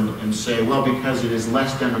Poland and say, well, because it is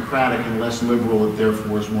less democratic and less liberal, it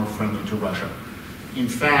therefore is more friendly to Russia. In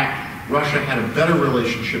fact, Russia had a better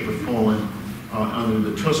relationship with Poland under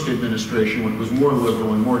the Tusk administration when it was more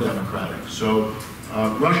liberal and more democratic. So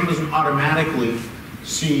Russia doesn't automatically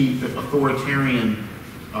see the authoritarian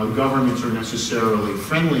governments are necessarily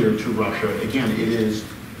friendlier to Russia. Again,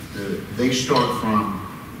 they start from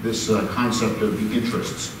this concept of the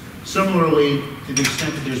interests. Similarly, to the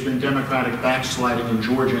extent that there's been democratic backsliding in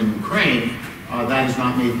Georgia and Ukraine, that has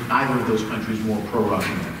not made either of those countries more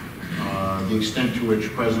pro-Russian. The extent to which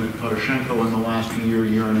President Poroshenko in the last year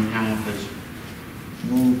and a half has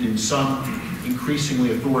moved in some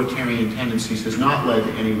increasingly authoritarian tendencies has not led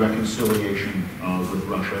to any reconciliation with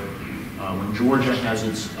Russia. When Georgia has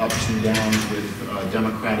its ups and downs with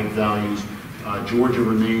democratic values, Georgia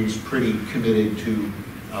remains pretty committed to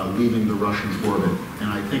leaving the Russian orbit. And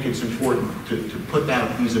I think it's important to put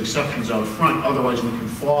these exceptions out front, otherwise we can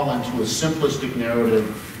fall into a simplistic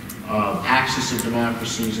narrative of axis of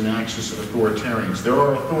democracies and axis of authoritarians. There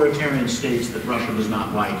are authoritarian states that Russia does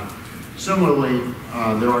not like. Similarly,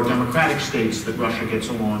 there are democratic states that Russia gets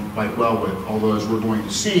along quite well with, although as we're going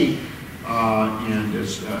to see, and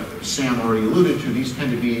as Sam already alluded to, these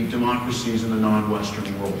tend to be democracies in the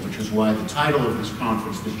non-Western world, which is why the title of this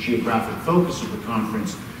conference, this geographic focus of the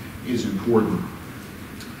conference, is important.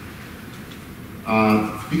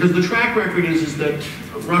 Because the track record is that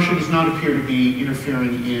Russia does not appear to be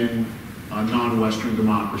interfering in non-Western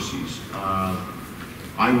democracies.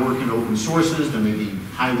 I work in open sources. There may be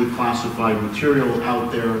highly classified material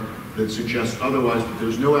out there that suggests otherwise, but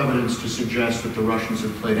there's no evidence to suggest that the Russians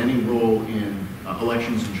have played any role in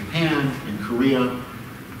elections in Japan, in Korea.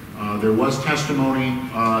 There was testimony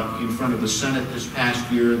in front of the Senate this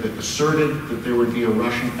past year that asserted that there would be a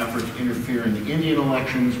Russian effort to interfere in the Indian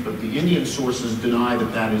elections, but the Indian sources deny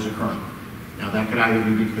that that is occurring. Now that could either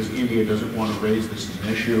be because India doesn't want to raise this as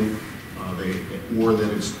an issue, or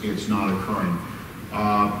that it's not occurring.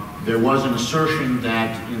 There was an assertion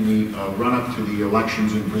that in the run-up to the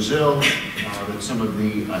elections in Brazil, that some of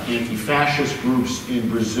the anti-fascist groups in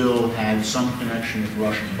Brazil had some connection with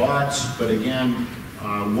Russian bots, but again,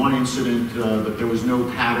 one incident, but there was no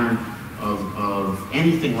pattern of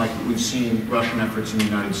anything like what we've seen Russian efforts in the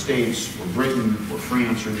United States, or Britain, or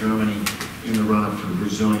France, or Germany in the run-up to the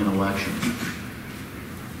Brazilian elections.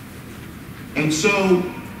 And so,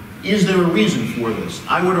 is there a reason for this?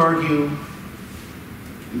 I would argue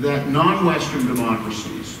that non-Western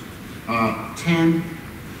democracies tend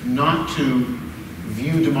not to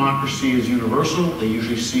view democracy as universal. They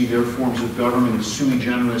usually see their forms of government as sui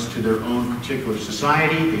generis to their own particular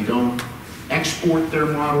society. They don't export their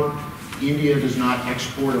model. India does not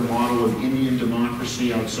export a model of Indian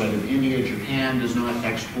democracy outside of India. Japan does not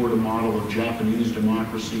export a model of Japanese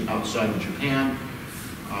democracy outside of Japan.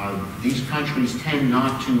 These countries tend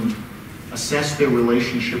not to assess their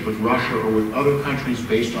relationship with Russia or with other countries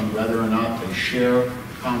based on whether or not they share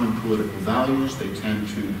common political values. They tend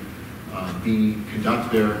to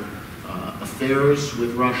conduct their affairs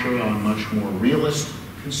with Russia on much more realist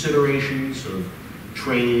considerations of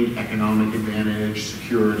trade, economic advantage,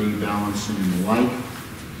 security, balancing, and the like.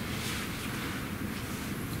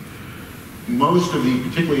 Most of the,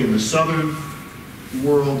 particularly in the southern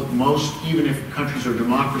world, even if countries are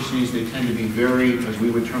democracies, they tend to be very, as we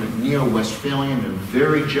would term it, neo-Westphalian. They're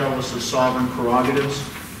very jealous of sovereign prerogatives,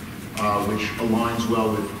 which aligns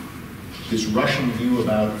well with this Russian view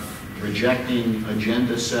about rejecting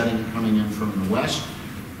agenda setting coming in from the West.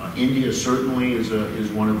 India certainly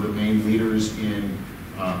is one of the main leaders in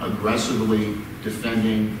aggressively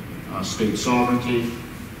defending state sovereignty.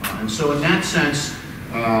 And so in that sense,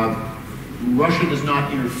 Russia does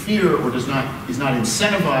not interfere or is not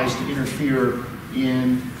incentivized to interfere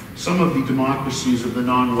in some of the democracies of the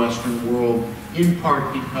non-Western world, in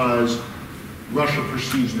part because Russia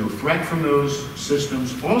perceives no threat from those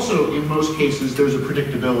systems. Also, in most cases, there's a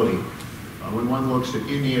predictability. When one looks at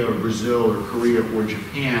India or Brazil or Korea or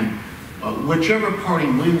Japan, whichever party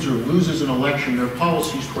wins or loses an election, their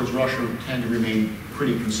policies towards Russia tend to remain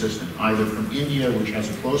pretty consistent, either from India, which has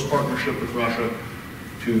a close partnership with Russia,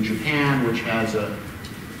 to Japan, which has a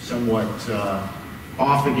somewhat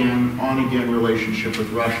off-again, on-again relationship with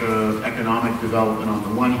Russia, economic development on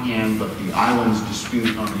the one hand, but the islands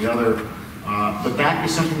dispute on the other. But that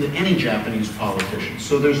is something that any Japanese politician,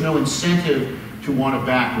 so there's no incentive to want to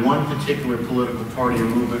back one particular political party or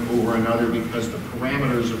movement over another because the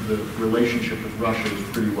parameters of the relationship with Russia is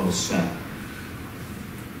pretty well set.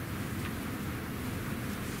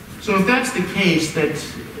 So if that's the case,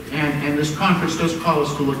 and this conference does call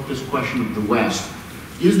us to look at this question of the West,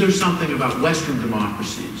 is there something about Western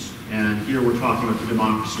democracies? And here we're talking about the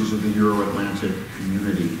democracies of the Euro-Atlantic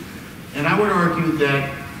community. And I would argue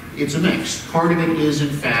that it's a mix. Part of it is, in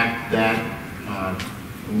fact, that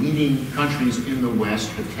leading countries in the West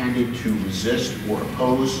have tended to resist or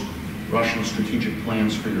oppose Russian strategic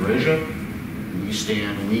plans for Eurasia.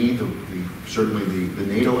 We, the Certainly the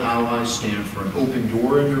NATO allies stand for an open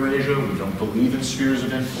door in Eurasia. We don't believe in spheres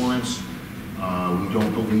of influence. We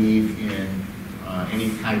don't believe in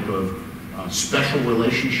any type of special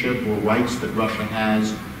relationship or rights that Russia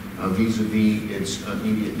has vis-a-vis its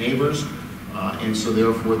immediate neighbors. And so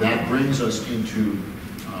therefore that brings us into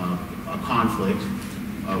a conflict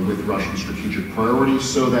with Russian strategic priorities,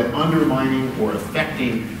 so that undermining or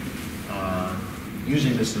affecting,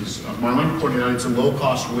 using this as Marlene pointed out, it's a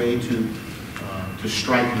low-cost way to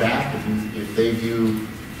strike back. If they view,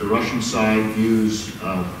 the Russian side views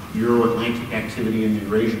Euro-Atlantic activity in the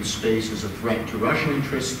Eurasian space as a threat to Russian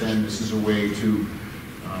interests, then this is a way to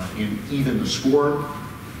even the score.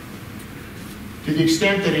 To the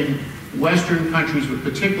extent that in Western countries, but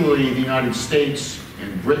particularly the United States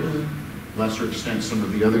and Britain, lesser extent some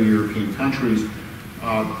of the other European countries,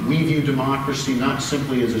 we view democracy not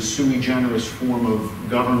simply as a sui generis form of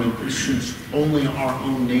government that suits only our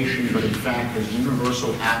own nation, but in fact has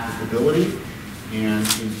universal applicability. And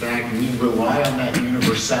in fact, we rely on that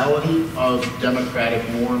universality of democratic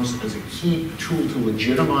norms as a key tool to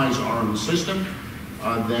legitimize our own system.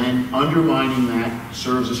 Then undermining that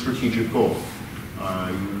serves a strategic goal.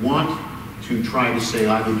 You want to try to say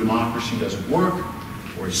either democracy doesn't work,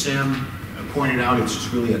 or as Sam pointed out, it's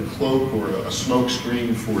just really a cloak or a smoke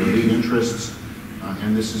screen for elite interests,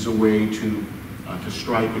 and this is a way to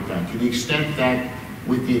strike at that. To the extent that,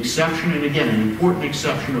 with the exception, and again, an important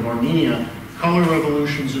exception of Armenia, color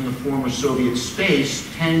revolutions in the former Soviet space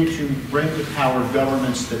tend to bring to power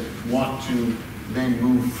governments that want to then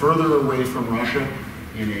move further away from Russia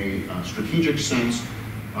in a strategic sense.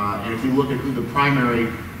 And if you look at who the primary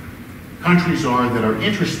countries are that are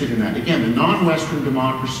interested in that, again, the non-Western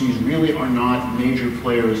democracies really are not major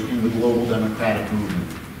players in the global democratic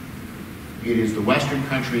movement. It is the Western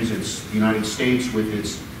countries, it's the United States with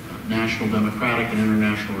its national democratic and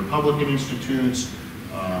international republican institutes,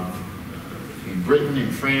 in Britain,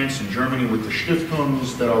 in France, in Germany with the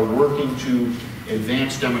Stiftungen that are working to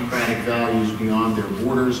advance democratic values beyond their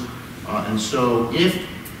borders. And so if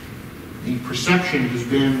the perception has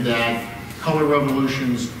been that color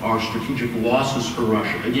revolutions are strategic losses for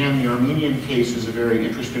Russia, again, the Armenian case is a very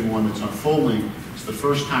interesting one that's unfolding. It's the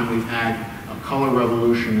first time we've had a color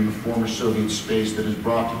revolution in the former Soviet space that has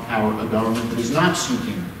brought to power a government that is not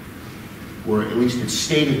seeking, or at least its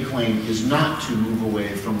stated claim is not to move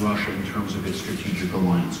away from Russia in terms of its strategic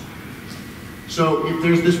alliance. So if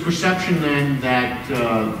there's this perception then that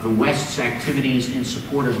the West's activities in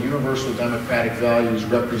support of universal democratic values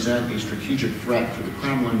represent a strategic threat to the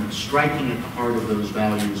Kremlin, and striking at the heart of those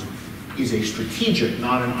values is a strategic,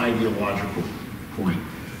 not an ideological point.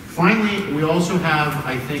 Finally, we also have,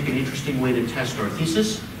 I think, an interesting way to test our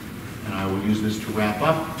thesis, and I will use this to wrap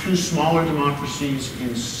up. Two smaller democracies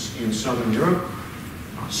in Southern Europe,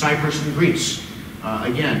 Cyprus and Greece.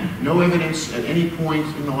 Again, no evidence at any point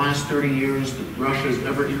in the last 30 years that Russia has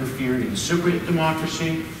ever interfered in Cypriot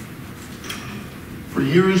democracy. For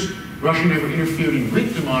years, Russia never interfered in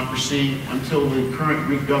Greek democracy until the current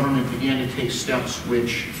Greek government began to take steps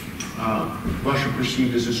which Russia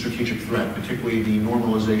perceived as a strategic threat, particularly the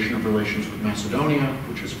normalization of relations with Macedonia,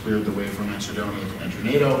 which has cleared the way for Macedonia to enter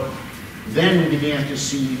NATO. Then we began to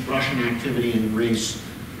see Russian activity in Greece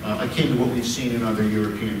akin to what we've seen in other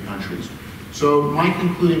European countries. So my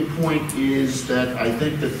concluding point is that I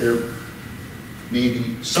think that there may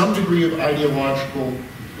be some degree of ideological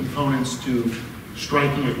components to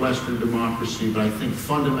striking at Western democracy, but I think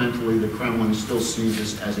fundamentally the Kremlin still sees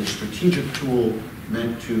this as a strategic tool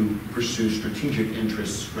meant to pursue strategic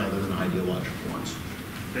interests rather than ideological ones.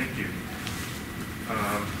 Thank you.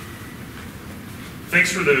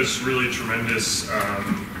 Thanks for those really tremendous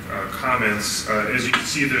comments. As you can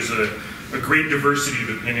see, there's a great diversity of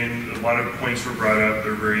opinion. A lot of points were brought up.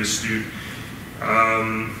 They're very astute.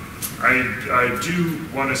 I do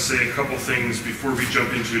want to say a couple things before we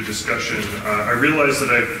jump into a discussion. I realize that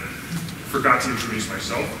I forgot to introduce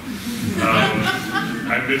myself.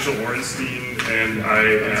 I'm Mitchell Ornstein, and I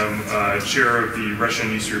am chair of the Russia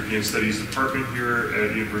and East European Studies Department here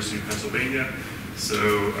at the University of Pennsylvania.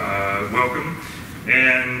 So welcome.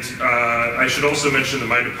 And I should also mention that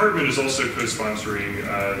my department is also co-sponsoring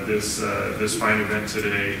this fine event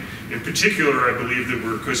today. In particular, I believe that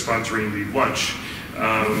we're co-sponsoring the lunch,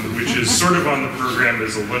 which is sort of on the program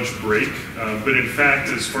as a lunch break. But in fact,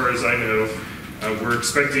 as far as I know, we're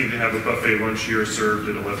expecting to have a buffet lunch here served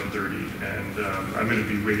at 11:30. And I'm going to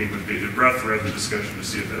be waiting with bated breath throughout the discussion to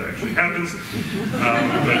see if that actually happens. But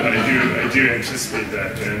I do anticipate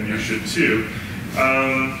that, and you should too.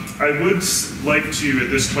 I would like to, at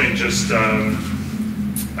this point, just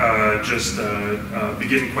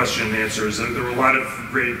begin question and answers. There were a lot of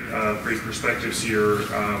great perspectives here.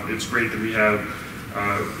 It's great that we have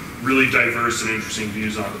really diverse and interesting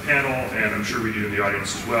views on the panel, and I'm sure we do in the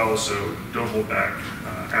audience as well, so don't hold back,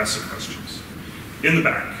 ask some questions. In the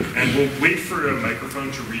back, and we'll wait for a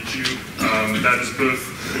microphone to reach you. That is both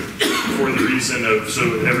for the reason of so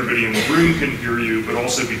that everybody in the room can hear you, but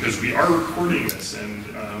also because we are recording this, and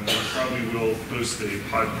we probably will post a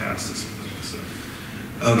podcast or something. So.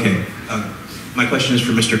 Okay, my question is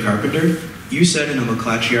for Mr. Carpenter. You said in a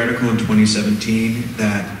McClatchy article in 2017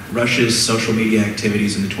 that Russia's social media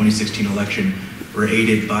activities in the 2016 election were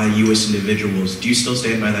aided by U.S. individuals. Do you still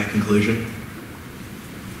stand by that conclusion?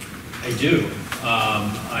 I do.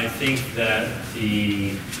 I think that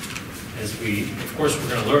of course, we're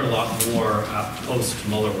going to learn a lot more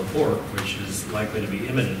post-Mueller report, which is likely to be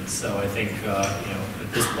imminent. So I think,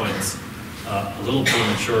 at this point, it's a little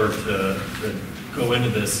premature to go into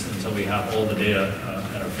this until we have all the data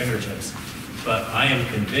at our fingertips. But I am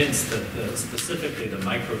convinced that specifically the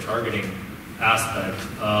micro-targeting aspect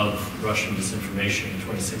of Russian disinformation in the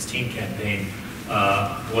 2016 campaign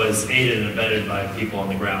was aided and abetted by people on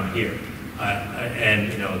the ground here.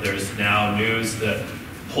 There's now news that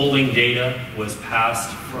polling data was passed,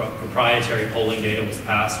 proprietary polling data was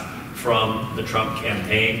passed from the Trump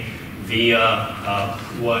campaign via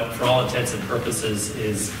what, for all intents and purposes,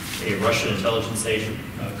 is a Russian intelligence agent,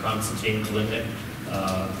 Konstantin Kalinick.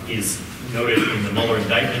 He's noted in the Mueller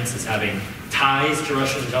indictments as having ties to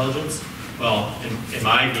Russian intelligence. Well, in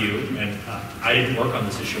my view, and I didn't work on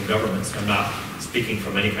this issue of government, so I'm not speaking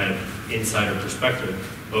from any kind of insider perspective,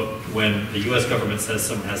 but when the US government says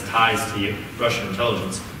someone has ties to Russian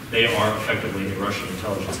intelligence, they are effectively a Russian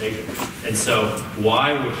intelligence agent. And so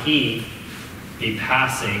why would he be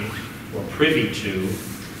passing or privy to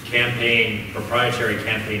proprietary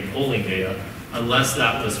campaign polling data unless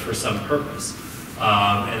that was for some purpose?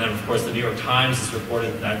 And then, of course, the New York Times has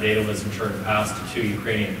reported that data was in turn passed to two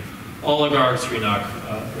Ukrainian oligarchs, Rinat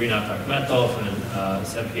Akhmetov and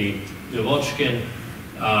Sephi Lvochkin.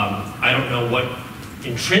 I don't know what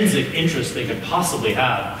intrinsic interest they could possibly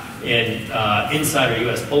have in insider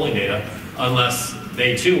U.S. polling data unless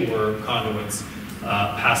they, too, were conduits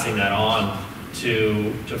passing that on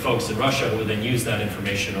to folks in Russia who would then use that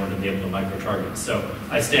information in order to be able to micro-target. So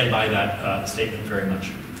I stand by that statement very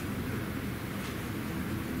much.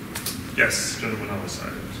 Yes, gentleman on the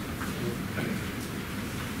side.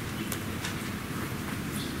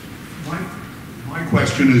 My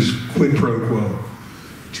question is quid pro quo.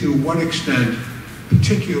 To what extent,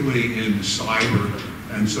 particularly in cyber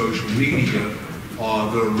and social media,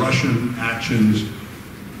 are the Russian actions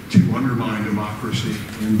to undermine democracy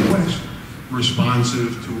in the West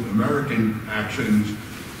responsive to American actions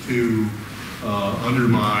to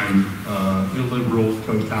undermine illiberal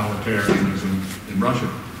totalitarianism in Russia?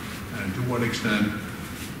 And to what extent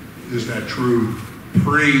is that true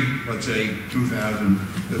pre, let's say,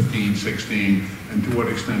 2015, 16, and to what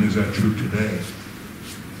extent is that true today?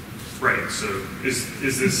 Right, so is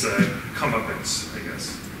this comeuppance, I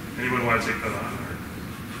guess? Anyone want to take that on? Or?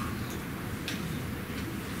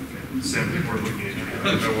 Okay. Sam, people are looking at you. I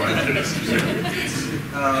don't know why that is.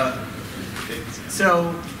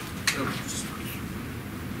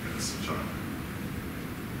 Yes, John.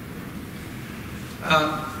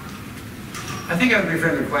 I think I would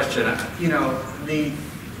reframe the question. I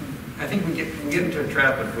think we get into a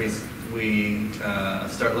trap if we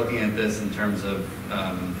start looking at this in terms of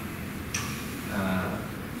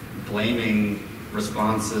blaming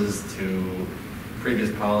responses to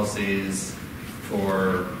previous policies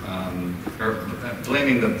for, or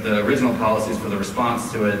blaming the original policies for the response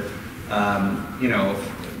to it.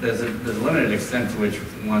 There's a limited extent to which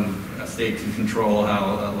one state can control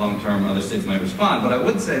how long-term other states might respond. But I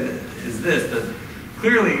would say that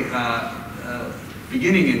clearly,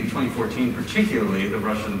 beginning in 2014 particularly, the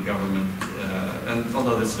Russian government, and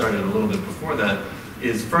although this started a little bit before that,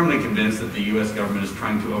 is firmly convinced that the U.S. government is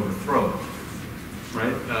trying to overthrow it,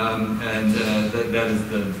 right? That is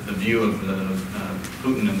the view of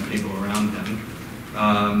Putin and the people around him.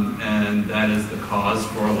 And that is the cause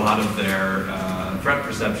for a lot of their threat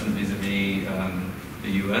perception vis-a-vis the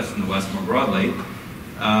U.S. and the West more broadly.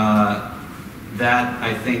 That,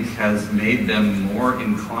 I think, has made them more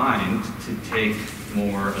inclined to take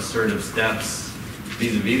more assertive steps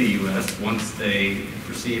vis-a-vis the U.S. once they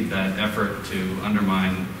perceive that effort to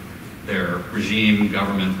undermine their regime,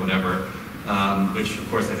 government, whatever, which, of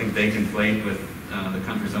course, I think they conflate with the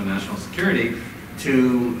country's own national security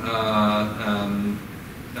to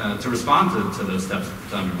respond to those steps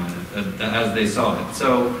to undermine it as they saw it.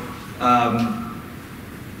 So,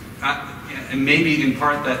 and maybe in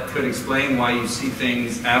part that could explain why you see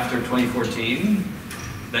things after 2014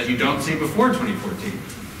 that you don't see before 2014.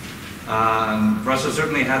 Russia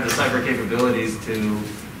certainly had the cyber capabilities to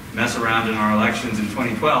mess around in our elections in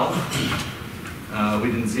 2012.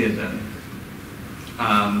 We didn't see it then.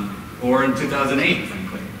 Or in 2008,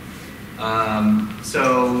 frankly.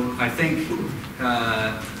 So I think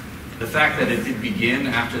the fact that it did begin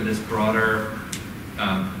after this broader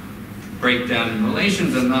breakdown in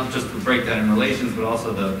relations, and not just the breakdown in relations, but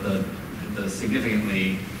also the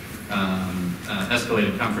significantly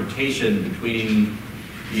escalated confrontation between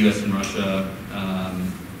the U.S. and Russia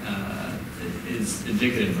is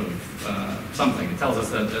indicative of something. It tells us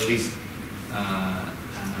that at least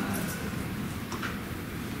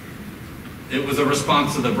it was a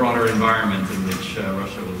response to the broader environment in which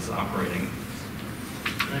Russia was operating.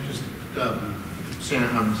 Can I just,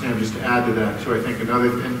 Sam, just to add to that too, I think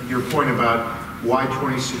another, and your point about why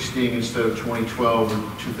 2016 instead of 2012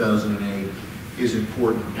 or 2008 is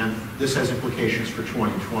important, and this has implications for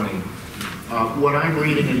 2020. What I'm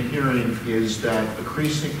reading and hearing is that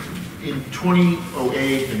increasing in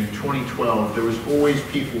 2008 and in 2012, there was always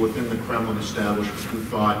people within the Kremlin establishment who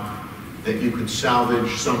thought that you could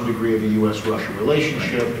salvage some degree of the U.S.-Russia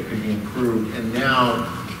relationship, it could be improved, and now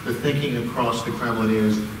the thinking across the Kremlin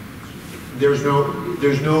is there's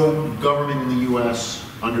no government in the U.S.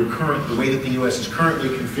 under the way that the U.S. is currently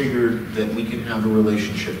configured that we can have a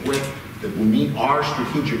relationship with, that will meet our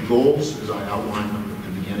strategic goals, as I outlined them at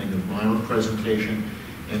the beginning of my own presentation,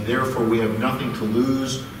 and therefore we have nothing to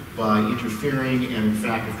lose by interfering, and in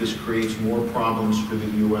fact, if this creates more problems for the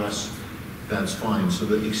U.S., that's fine. So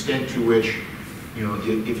the extent to which, you know,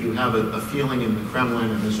 if you have a feeling in the Kremlin,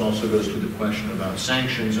 and this also goes to the question about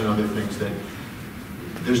sanctions and other things, that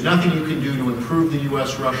there's nothing you can do to improve the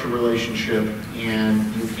U.S.-Russia relationship, and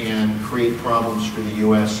you can create problems for the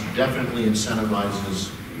U.S., definitely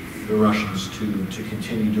incentivizes the Russians to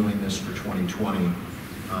continue doing this for 2020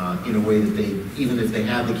 in a way that they, even if they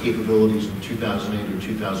had the capabilities in 2008 or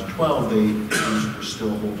 2012, they were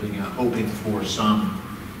still hoping for some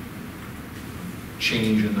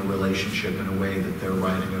change in the relationship in a way that they're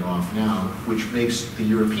writing it off now, which makes the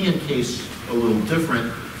European case a little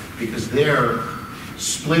different because they're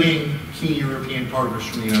splitting key European partners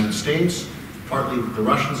from the United States. Partly what the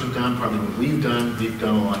Russians have done, partly what we've done. We've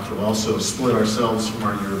done a lot to also split ourselves from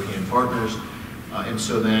our European partners. And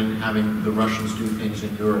so then having the Russians do things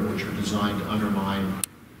in Europe which are designed to undermine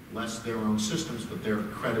less their own systems, but their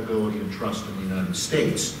credibility and trust in the United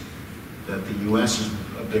States. That the U.S. is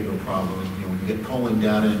a bigger problem. And, you know, when you get polling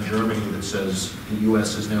data in Germany that says the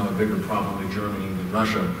U.S. is now a bigger problem in Germany than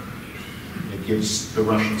Russia, it gives the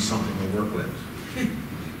Russians something to work with.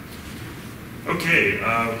 Okay,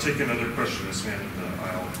 we'll take another question. This man in the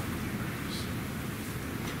aisle.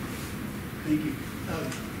 Thank you.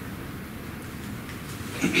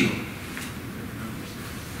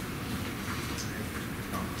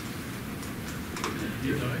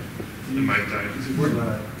 You died? The mic died. Is it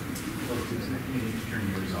worth you need to turn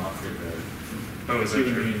yours off with the... Oh, is that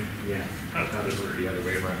true? Yeah. That is the other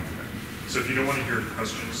way around. So if you don't want to hear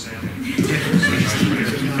questions, Sam,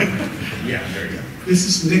 yeah, there you go. This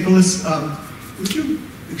is Nicholas. Would you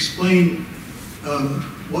explain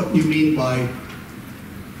what you mean by,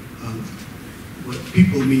 what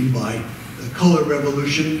people mean by the color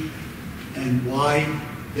revolution and why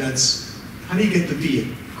that's, how do you get to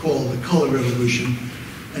be called the color revolution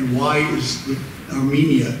and why is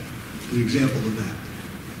Armenia an example of that?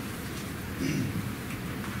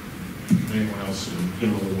 Anyone else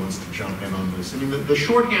who wants to jump in on this? I mean, the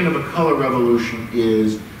shorthand of a color revolution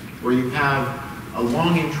is where you have a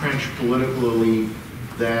long entrenched political elite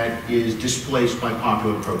that is displaced by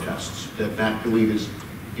popular protests, that elite is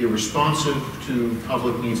irresponsive to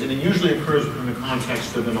public needs, and it usually occurs within the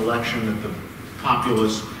context of an election that the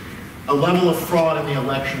populace, a level of fraud in the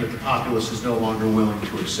election that the populace is no longer willing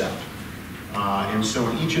to accept. And so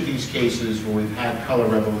in each of these cases where we've had color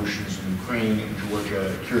revolutions in Ukraine, in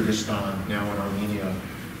Georgia, Kyrgyzstan, now in Armenia,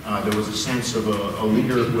 there was a sense of a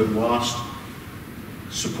leader who had lost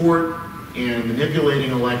support and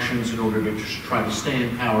manipulating elections in order to try to stay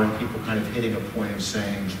in power, and people kind of hitting a point of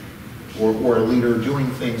saying, or a leader doing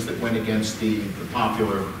things that went against the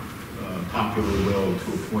popular will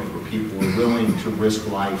to a point where people were willing to risk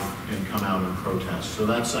life and come out and protest. So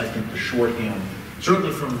that's, I think, the shorthand,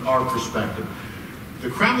 certainly from our perspective. The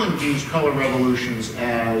Kremlin views color revolutions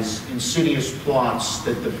as insidious plots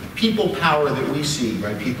that the people power that we see,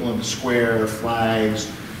 right? People in the square, flags,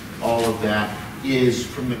 all of that is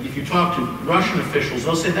from, if you talk to Russian officials,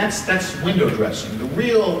 they'll say that's window dressing. The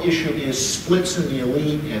real issue is splits in the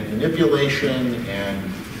elite and manipulation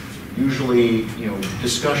and, usually,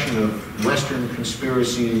 discussion of Western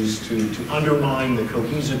conspiracies to undermine the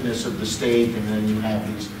cohesiveness of the state, and then you have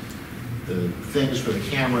the things for the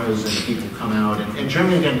cameras and people come out. And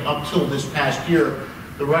generally, again, up till this past year,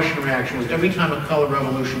 the Russian reaction was every time a color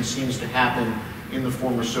revolution seems to happen in the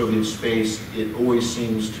former Soviet space, it always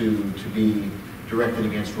seems to be directed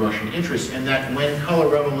against Russian interests, and that when color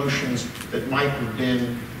revolutions that might have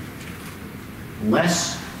been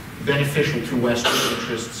less beneficial to Western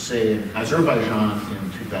interests, say in Azerbaijan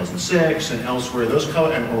in 2006 and elsewhere, or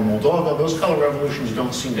Moldova, those color revolutions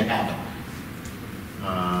don't seem to happen.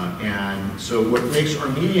 And so what makes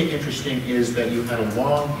Armenia interesting is that you had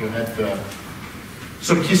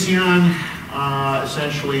Sarkisian,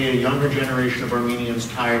 essentially a younger generation of Armenians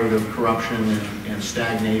tired of corruption and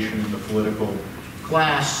stagnation in the political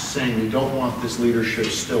class, saying we don't want this leadership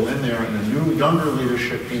still in there, and a new younger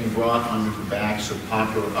leadership being brought under the backs of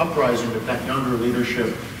popular uprising, but that younger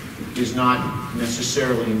leadership is not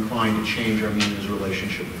necessarily inclined to change Armenia's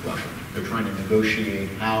relationship with Russia. They're trying to negotiate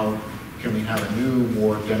how can we have a new,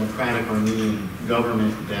 more democratic Armenian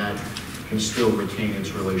government that can still retain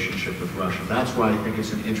its relationship with Russia. That's why I think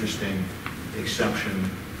it's an interesting exception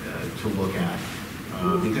to look at.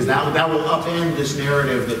 Because that will upend this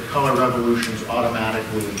narrative that color revolutions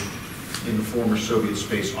automatically, in the former Soviet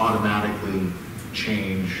space, automatically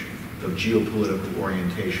change the geopolitical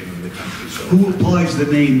orientation of the country. So who applies the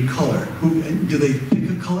name color? Do they pick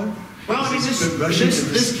a color? Well, I mean,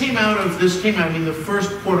 this came out. I mean, the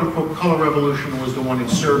first quote-unquote color revolution was the one in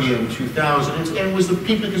Serbia in 2000, and it was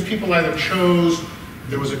because people either chose,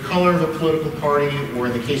 there was a color of a political party, or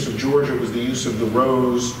in the case of Georgia, it was the use of the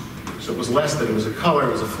rose. So it was less that it was a color,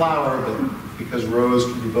 it was a flower, but because rose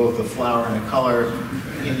can be both a flower and a color.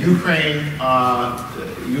 In Ukraine,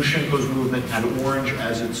 Yushchenko's movement had orange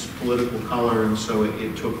as its political color, and so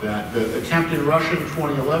it took that. The attempt in Russia in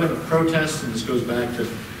 2011 of protests, and this goes back to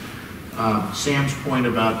Sam's point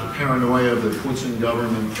about the paranoia of the Putin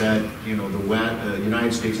government that the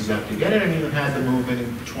United States is out to get it. I mean, you had the movement in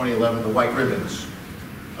 2011, the white ribbons,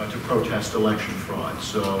 to protest election fraud.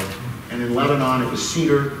 So, and in Lebanon, it was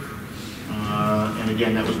cedar. And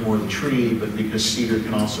again, that was more the tree, but because cedar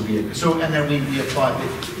can also be and then we applied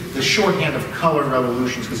the shorthand of color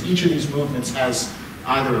revolutions, because each of these movements has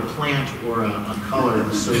either a plant or a color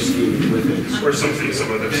associated with it. Or something,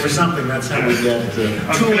 some other thing. Or something, that's how we get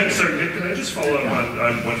can I just follow up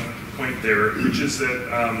on one point there, which is that,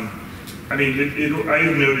 I mean, I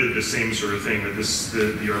have noted the same sort of thing, that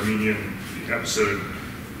the Armenian episode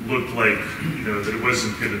looked like, that it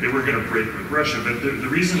wasn't they were going to break with Russia. But the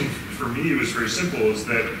reason for me was very simple, is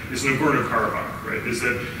Nagorno-Karabakh, right? Is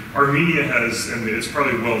that Armenia has, and it's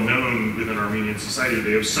probably well known within Armenian society,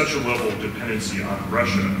 they have such a level of dependency on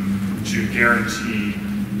Russia to guarantee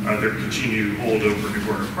their continued hold over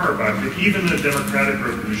Nagorno-Karabakh, that even a democratic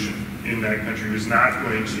revolution in that country was not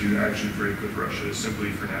going to actually break with Russia simply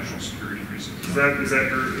for national security reasons. Is that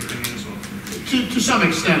your opinion as well? To some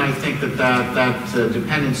extent, I think that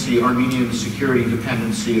dependency, Armenian security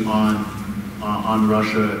dependency on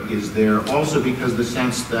Russia is there. Also because the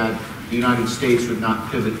sense that the United States would not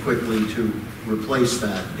pivot quickly to replace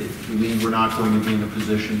that. We were not going to be in a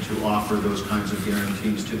position to offer those kinds of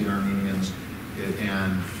guarantees to the Armenians.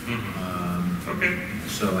 And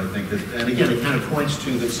so I think that, and again, it kind of points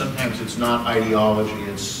to that sometimes it's not ideology,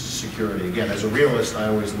 it's security. Again, as a realist, I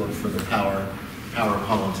always look for the power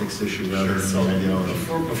politics issue rather than the ideology.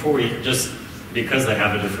 Before we just, because I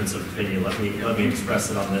have a difference of opinion, let me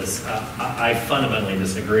express it on this. I fundamentally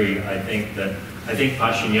disagree. I think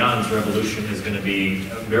Pashinyan's revolution is going to be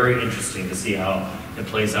very interesting to see how it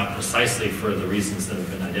plays out precisely for the reasons that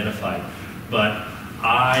have been identified. But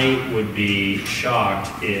I would be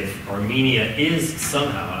shocked if Armenia is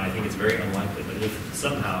somehow, and I think it's very unlikely, but if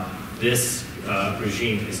somehow this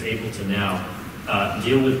regime is able to now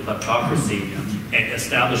deal with kleptocracy and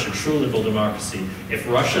establish a true liberal democracy. If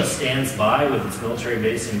Russia stands by with its military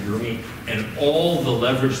base in Gurmi and all the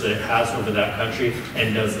leverage that it has over that country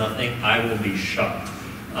and does nothing, I will be shocked.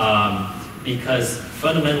 Because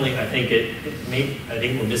fundamentally, I think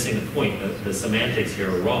we're missing the point. The semantics here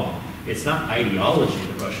are wrong. It's not ideology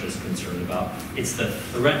that Russia is concerned about. It's the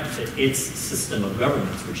threat to its system of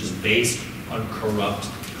governance, which is based on corrupt,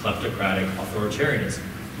 kleptocratic authoritarianism.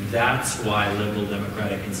 That's why liberal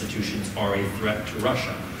democratic institutions are a threat to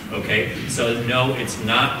Russia. Okay, so no, it's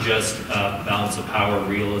not just balance of power,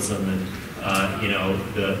 realism, and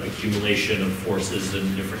the accumulation of forces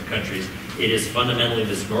in different countries. It is fundamentally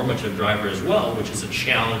this normative driver as well, which is a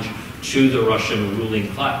challenge to the Russian ruling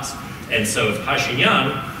class. And so if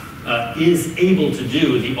Pashinyan is able to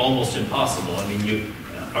do the almost impossible, I mean,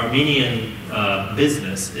 Armenian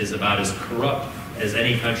business is about as corrupt as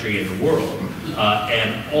any country in the world,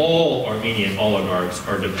 and all Armenian oligarchs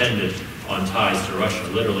are dependent on ties to Russia,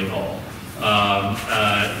 literally all.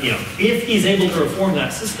 If he's able to reform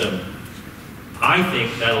that system, I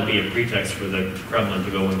think that'll be a pretext for the Kremlin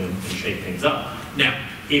to go in and shake things up. Now,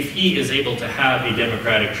 if he is able to have a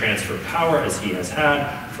democratic transfer of power, as he has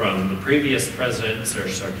had from the previous president,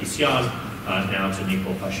 Serge Sarkisyan, now to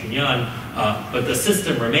Nikol Pashinyan, but the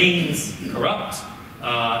system remains corrupt,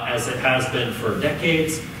 as it has been for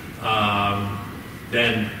decades,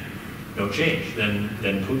 then no change. Then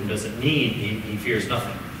Putin doesn't need, he fears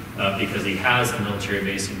nothing. Because he has a military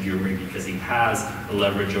base in Gyumri, because he has the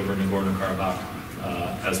leverage over Nagorno-Karabakh,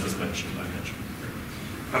 as was mentioned by Mitch.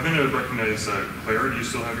 I'm going to recognize Claire. Do you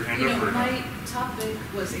still have your hand up? Or My topic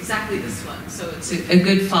was exactly this one, so it's a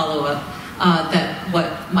good follow-up that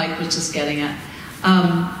what Mike was just getting at.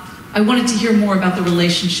 I wanted to hear more about the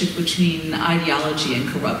relationship between ideology and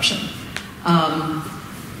corruption.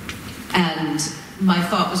 And my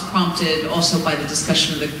thought was prompted also by the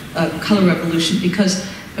discussion of the color revolution, because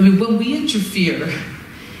I mean, when we interfere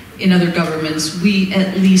in other governments, we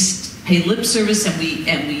at least pay lip service, and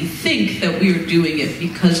we think that we are doing it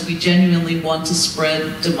because we genuinely want to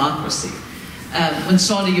spread democracy. When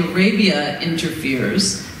Saudi Arabia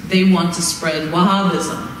interferes, they want to spread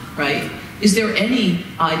Wahhabism, right? Is there any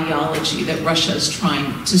ideology that Russia is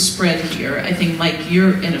trying to spread here? I think, Mike,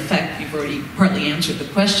 you've already partly answered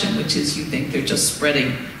the question, which is you think they're just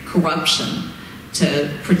spreading corruption to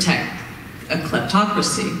protect a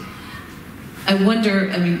kleptocracy. I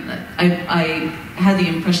wonder, I mean, I had the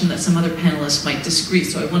impression that some other panelists might disagree,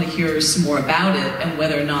 so I want to hear some more about it and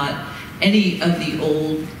whether or not any of the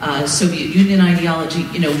old Soviet Union ideology,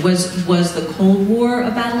 was the Cold War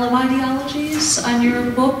a battle of ideologies on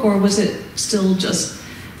your book, or was it still just,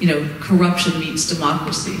 corruption meets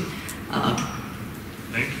democracy?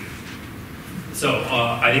 Thank you. So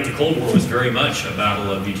I think the Cold War was very much a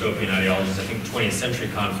battle of utopian ideologies. I think 20th century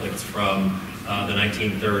conflicts from the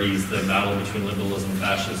 1930s, the battle between liberalism,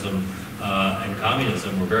 fascism, and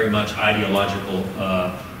communism were very much ideological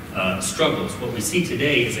struggles. What we see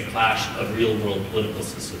today is a clash of real-world political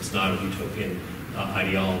systems, not of utopian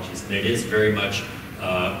ideologies. And it is very much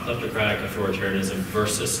kleptocratic authoritarianism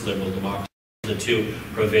versus liberal democracy, the two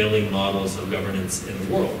prevailing models of governance in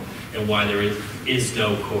the world, and why there is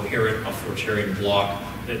no coherent authoritarian bloc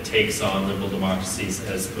that takes on liberal democracies,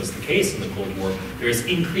 as was the case in the Cold War. There is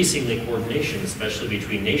increasingly coordination, especially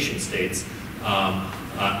between nation states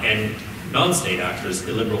and non-state actors,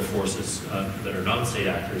 illiberal forces that are non-state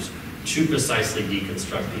actors, to precisely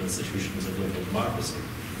deconstruct the institutions of liberal democracy.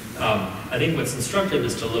 I think what's instructive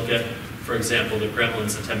is to look at, for example, the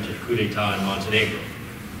Kremlin's attempted coup d'etat in Montenegro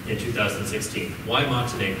in 2016. Why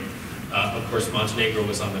Montenegro? Of course, Montenegro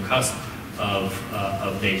was on the cusp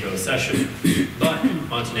of NATO accession, but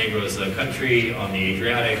Montenegro is a country on the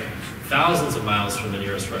Adriatic, thousands of miles from the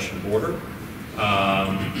nearest Russian border,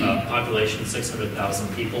 population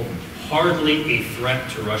 600,000 people, hardly a threat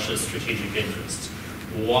to Russia's strategic interests.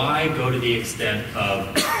 Why go to the extent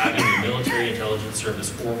of having the military intelligence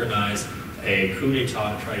service organize a coup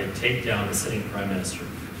d'etat to try to take down the sitting prime minister?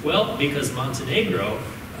 Well, because Montenegro,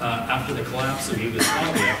 after the collapse of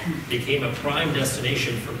Yugoslavia, became a prime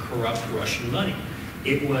destination for corrupt Russian money.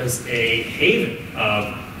 It was a haven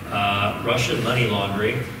of Russian money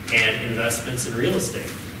laundering and investments in real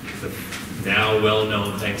estate. The now well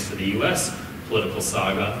known, thanks to the US political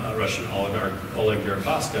saga, Russian oligarch Oleg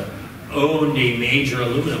Deripaska owned a major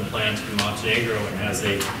aluminum plant in Montenegro and has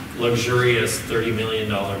a luxurious $30 million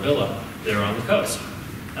villa there on the coast.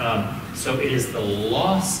 So it is the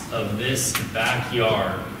loss of this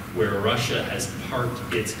backyard where Russia has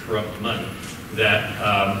parked its corrupt money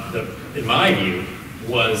that, in my view,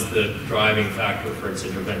 was the driving factor for its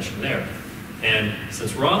intervention there. And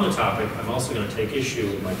since we're on the topic, I'm also going to take issue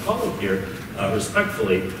with my colleague here,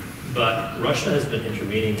 respectfully, but Russia has been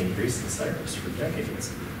intervening in Greece and Cyprus for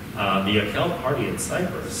decades. The Yakel party in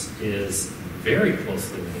Cyprus is very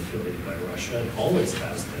closely manipulated by Russia and always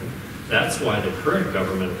has been. That's why the current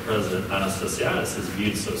government of President Anastasiadis is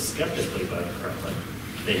viewed so skeptically by the Kremlin.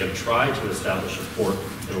 They have tried to establish a port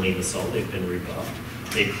in Limassol. They've been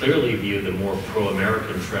rebuffed. They clearly view the more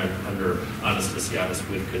pro-American trend under Anastasiadis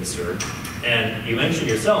with concern. And you mentioned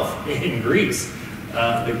yourself, in Greece,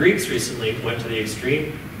 the Greeks recently took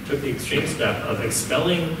the extreme step of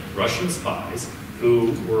expelling Russian spies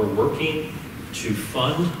who were working to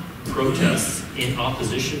fund protests in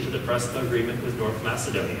opposition to the Prespa agreement with North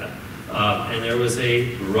Macedonia. And there was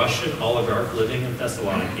a Russian oligarch living in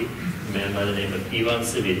Thessaloniki, a man by the name of Ivan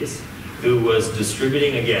Cividis, who was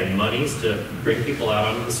distributing, again, monies to bring people out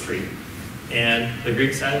onto the street. And the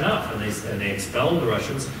Greeks had enough, and they expelled the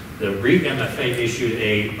Russians. The Greek MFA issued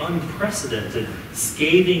an unprecedented,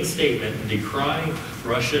 scathing statement decrying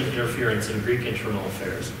Russian interference in Greek internal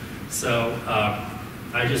affairs. So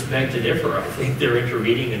I just beg to differ. I think they're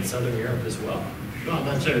intervening in Southern Europe as well. Well,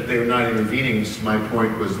 that's it. They were not intervening. My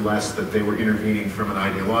point was less that they were intervening from an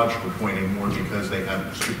ideological point and more because they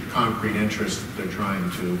have concrete interests that they're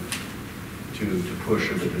trying to push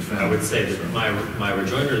or to defend. I would say that my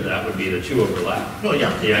rejoinder to that would be the two overlap. Well,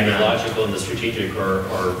 yeah. The ideological and the strategic are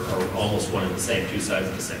almost one and the same, two sides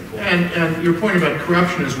of the same coin. And your point about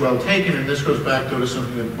corruption is well taken, and this goes back, though, to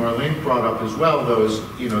something that Marlene brought up as well, though, is,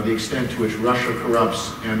 the extent to which Russia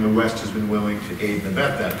corrupts and the West has been willing to aid and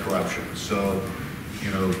abet that corruption. So,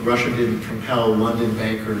 Russia didn't compel London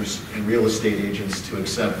bankers and real estate agents to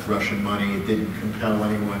accept Russian money. It didn't compel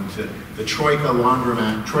anyone to. The Troika dialogue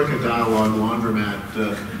laundromat,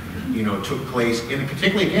 took place in,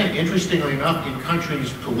 particularly, again, interestingly enough, in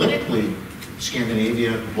countries politically,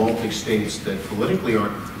 Scandinavia, Baltic states that politically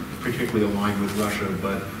aren't particularly aligned with Russia,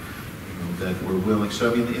 but that were willing.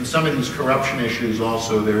 So, I mean, in some of these corruption issues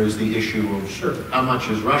also, there is the issue of how much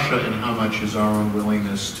is Russia and how much is our own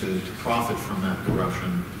willingness to profit from that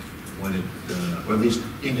corruption when it, or at least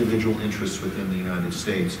individual interests within the United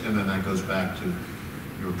States. And then that goes back to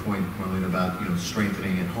your point, Marlene, about,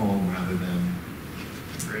 strengthening at home rather than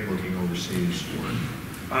looking overseas.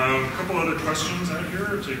 A couple other questions out here.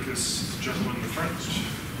 I'll take this gentleman in the front.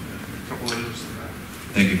 A couple others in the back.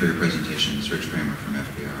 Thank you for your presentation. It's Rich Kramer from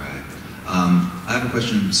FBRI. I have a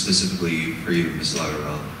question specifically for you, Ms.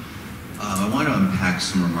 Lagerwell. I want to unpack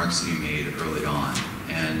some remarks that you made early on,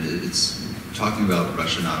 and it's talking about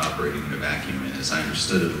Russia not operating in a vacuum, and as I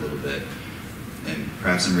understood it a little bit, and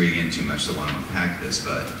perhaps I'm reading in too much, so I want to unpack this,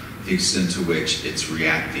 but the extent to which it's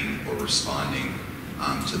reacting or responding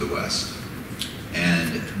to the West.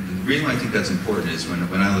 And the reason why I think that's important is when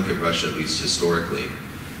I look at Russia, at least historically,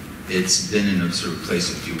 it's been in a sort of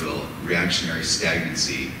place, if you will, reactionary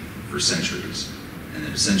stagnancy for centuries. And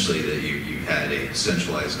then essentially that you had a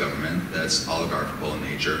centralized government that's oligarchical in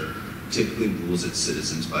nature, typically rules its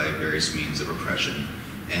citizens by various means of oppression,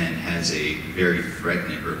 and has a very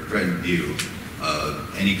threatened view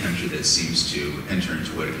of any country that seems to enter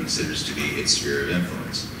into what it considers to be its sphere of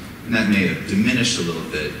influence. And that may have diminished a little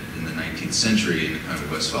bit in the 19th century in the kind of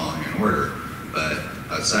Westphalian order, but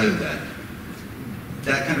outside of that,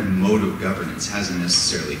 that kind of mode of governance hasn't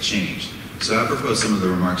necessarily changed. So apropos some of the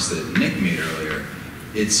remarks that Nick made earlier,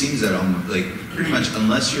 it seems that pretty much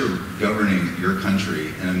unless you're governing your country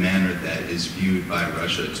in a manner that is viewed by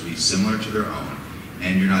Russia to be similar to their own,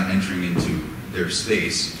 and you're not entering into their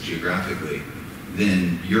space geographically,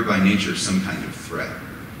 then you're by nature some kind of threat.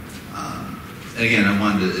 And again, I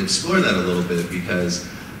wanted to explore that a little bit because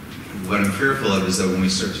what I'm fearful of is that when we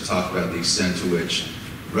start to talk about the extent to which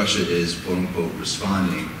Russia is, quote unquote,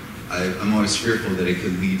 responding, I'm always fearful that it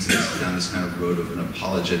could lead to down this kind of road of an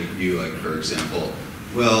apologetic view, like, for example,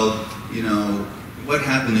 well, what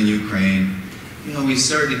happened in Ukraine, we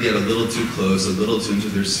started to get a little too close, a little too into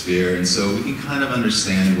their sphere, and so we can kind of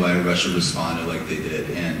understand why Russia responded like they did.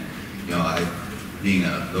 And, being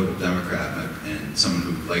a local Democrat and someone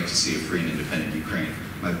who would like to see a free and independent Ukraine,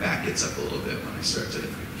 my back gets up a little bit when I start to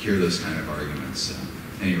hear those kind of arguments. So,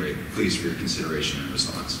 at any rate, please for your consideration and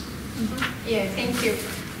response. Mm-hmm. Yeah, thank you.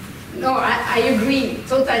 No, I agree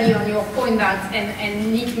totally on your point that,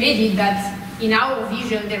 and Nick made it, that in our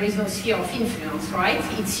vision there is no sphere of influence, right?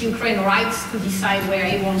 It's Ukraine's rights to decide where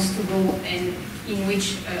he wants to go and in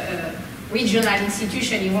which regional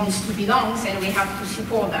institution he wants to belong, and we have to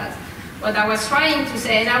support that. What I was trying to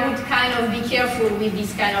say, and I would kind of be careful with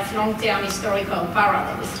this kind of long-term historical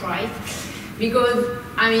parallels, right? Because,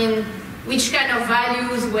 which kind of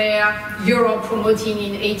values were Europe promoting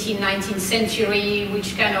in 18th, 19th century,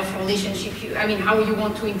 which kind of relationship, how you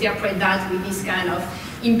want to interpret that with this kind of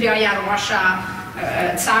imperial Russia,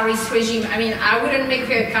 Tsarist regime. I wouldn't make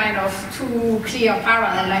a kind of too clear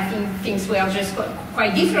parallel. I think things were just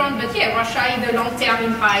quite different, but yeah, Russia is a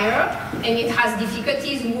long-term empire, and it has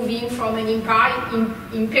difficulties moving from an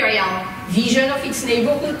imperial vision of its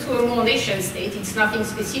neighborhood to a more nation state. It's nothing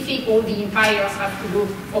specific. All the empires have to go,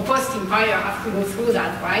 or post-empire have to go through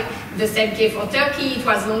that, right? The same case for Turkey. It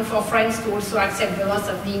was long for France to also accept the loss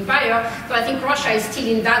of the empire. So I think Russia is still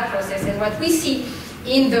in that process, and what we see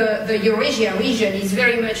in the Eurasia region is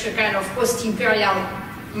very much a kind of post-imperial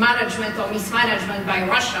management or mismanagement by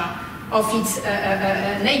Russia of its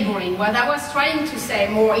neighboring. What I was trying to say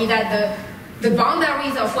more is that the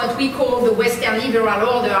boundaries of what we call the Western liberal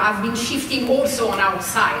order have been shifting also on our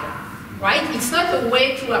side. right? It's not a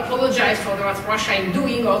way to apologize for what Russia is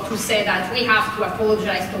doing or to say that we have to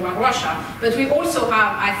apologize toward Russia, but we also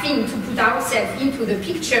have, I think, to put ourselves into the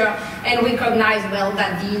picture and recognize, well,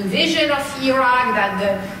 that the invasion of Iraq,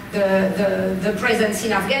 that the presence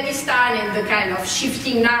in Afghanistan and the kind of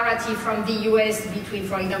shifting narrative from the US between,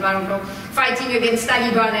 for example, fighting against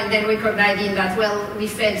Taliban and then recognizing that, well, we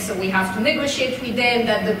failed, so we have to negotiate with them,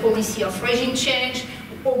 that the policy of regime change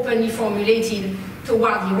openly formulated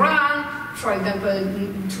toward Iran, for example,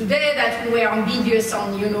 today, that we were ambiguous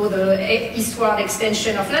on, you know, the eastward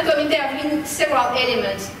extension of NATO. I mean, there have been several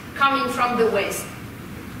elements coming from the West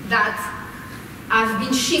that have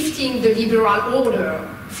been shifting the liberal order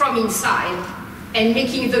from inside and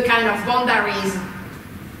making the kind of boundaries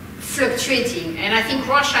fluctuating. And I think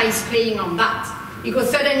Russia is playing on that,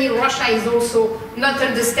 because suddenly Russia is also not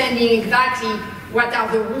understanding exactly what are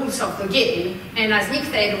the rules of the game. And as Nick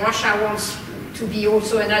said, Russia wants to be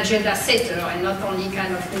also an agenda setter and not only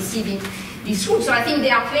kind of receiving these rules. So I think they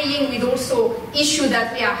are playing with also issues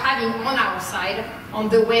that we are having on our side on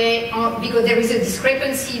the way, because there is a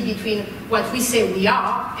discrepancy between what we say we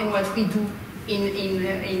are and what we do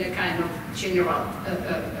in a kind of general,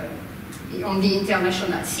 on the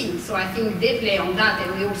international scene. So I think they play on that,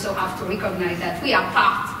 and we also have to recognize that we are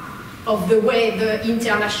part of the way the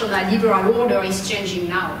international liberal order is changing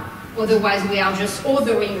now. Otherwise, we are just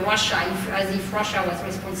ordering Russia as if Russia was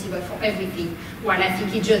responsible for everything, while I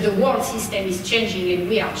think it's just the world system is changing and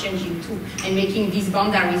we are changing too, and making these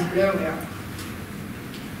boundaries blurrier.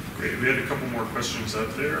 Great, we had a couple more questions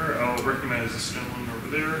up there. I'll recognize this gentleman over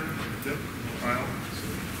there. Yep, aisle.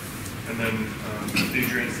 And then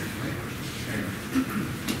Adrian.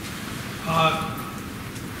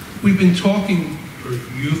 We've been talking, or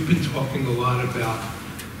you've been talking a lot about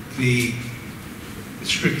the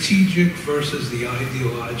strategic versus the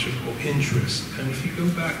ideological interest. And if you go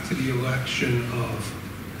back to the election of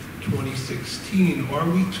 2016, are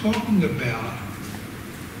we talking about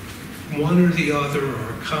one or the other,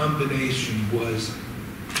 or a combination? Was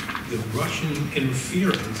the Russian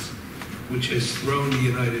interference, which has thrown the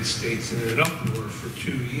United States in an uproar for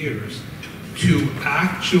 2 years, to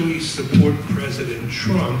actually support President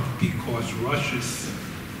Trump because Russia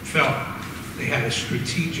felt they had a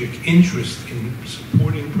strategic interest in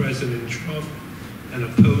supporting President Trump and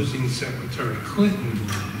opposing Secretary Clinton?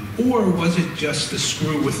 Or was it just to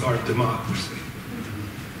screw with our democracy?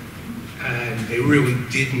 And they really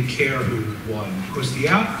didn't care who won? Because the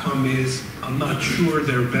outcome is, I'm not sure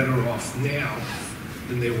they're better off now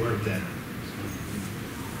than they were then.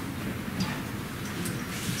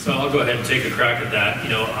 So I'll go ahead and take a crack at that. You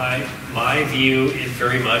know, my view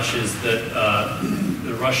very much is that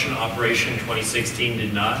the Russian operation 2016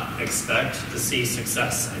 did not expect to see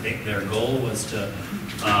success. I think their goal was to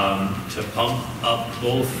pump up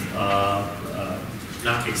both,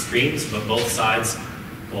 not extremes, but both sides,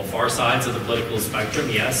 well, far sides of the political spectrum,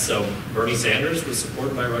 yes. So Bernie Sanders was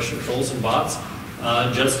supported by Russian trolls and bots,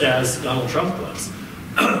 just as Donald Trump was.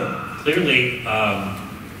 Clearly,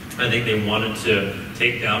 I think they wanted to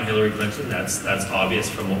take down Hillary Clinton. That's obvious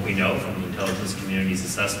from what we know from the intelligence community's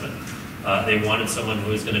assessment. They wanted someone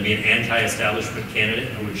who was going to be an anti-establishment candidate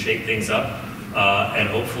who would shake things up and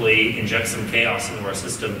hopefully inject some chaos into our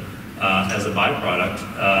system as a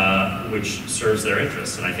byproduct, which serves their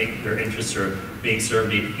interests. And I think their interests are being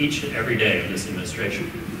served each and every day of this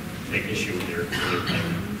administration. Take issue with their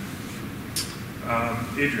claim.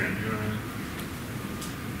 Adrian, you want to...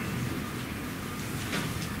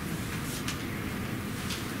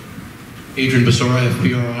 Adrian Basora,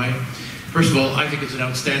 FPRI. First of all, I think it's an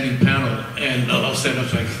outstanding panel, and I'll stand up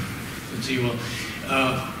so I can see you well.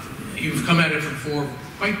 You've come at it from 4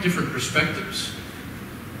 quite different perspectives.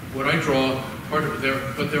 What I draw, part of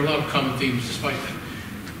it but there are a lot of common themes despite that.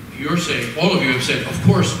 You're saying, all of you have said, of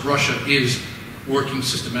course Russia is working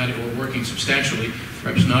systematically, or working substantially,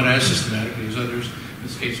 perhaps not as systematically as others, in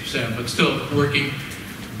this case of Sam, but still working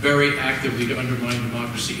very actively to undermine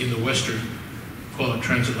democracy in the Western, call it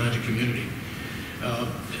transatlantic community.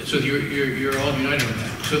 So you're all united on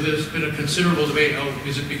that. So there's been a considerable debate. Oh,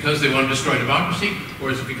 is it because they want to destroy democracy,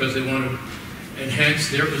 or is it because they want to enhance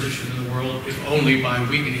their position in the world, if only by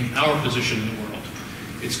weakening our position in the world?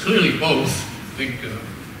 It's clearly both. I think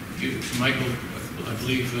Michael, I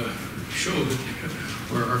believe, showed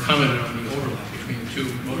or commented on the overlap between the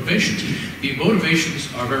two motivations. The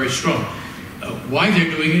motivations are very strong. Why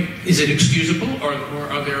they're doing it, is it excusable, or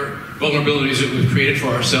are there vulnerabilities that we've created for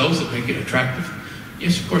ourselves that make it attractive?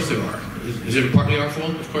 Yes, of course there are. Is it partly our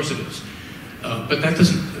fault? Of course it is. But that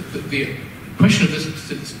doesn't, the question of this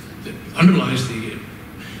that underlies the,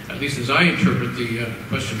 at least as I interpret the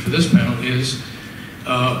question for this panel, is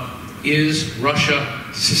is Russia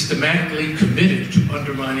systematically committed to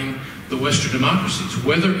undermining the Western democracies,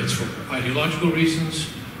 whether it's for ideological reasons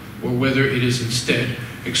or whether it is instead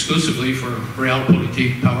exclusively for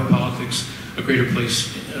realpolitik, power politics, a greater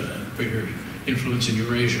place, greater influence in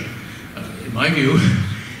Eurasia. In my view,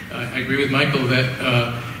 I agree with Michael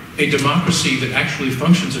that a democracy that actually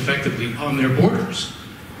functions effectively on their borders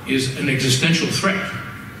is an existential threat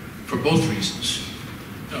for both reasons.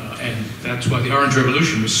 And that's why the Orange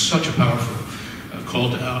Revolution was such a powerful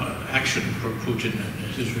call to action for Putin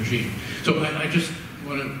and his regime. So I just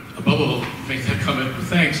want to, above all, make that comment with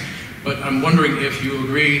thanks, but I'm wondering if you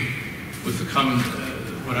agree with the common,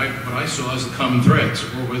 what I saw as the common threads,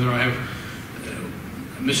 or whether I have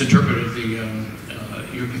misinterpreted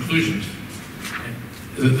your conclusions.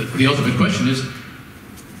 The ultimate question is,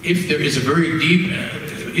 if there is a very deep,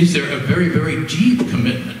 is there a very, very deep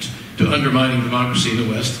commitment to undermining democracy in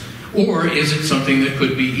the West, or is it something that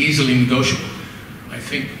could be easily negotiable? I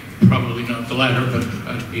think probably not the latter, but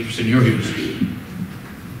I'd be interested in your views.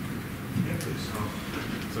 Yeah, please.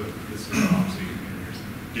 So this is obviously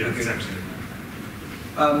Yeah, exactly.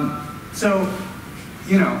 So,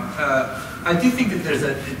 you know, I do think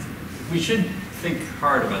that we should think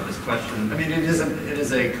hard about this question. I mean, it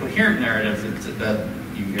is a coherent narrative that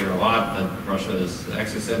you hear a lot, that Russia is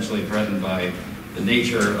existentially threatened by the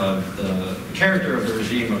nature of the character of the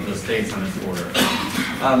regime of the states on its border.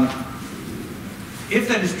 If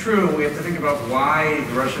that is true, we have to think about why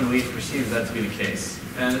the Russian elite perceives that to be the case.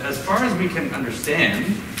 And as far as we can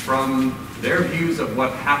understand from their views of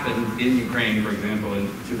what happened in Ukraine, for example, in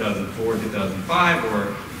 2004, 2005,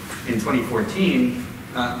 or in 2014,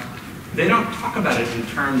 they don't talk about it in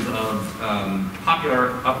terms of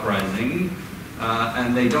popular uprising,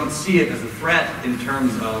 and they don't see it as a threat in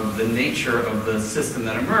terms of the nature of the system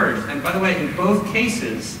that emerged. And by the way, in both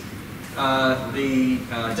cases, the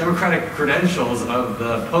democratic credentials of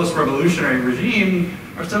the post-revolutionary regime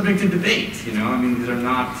are subject to debate. You know, I mean, these are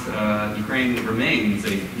not, Ukraine remains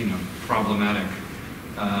a, problematic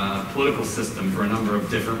political system for a number of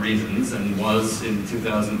different reasons, and was in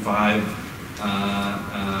 2005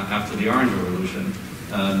 after the Orange Revolution.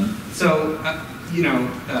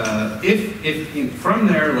 If from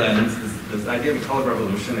their lens, this idea of a colored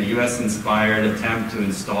revolution, a US-inspired attempt to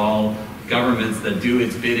install governments that do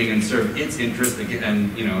its bidding and serve its interest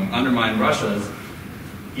and undermine Russia's,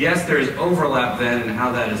 yes, there is overlap then in how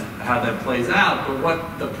that plays out, but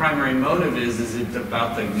what the primary motive is it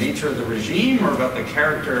about the nature of the regime or about the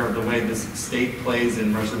character of the way this state plays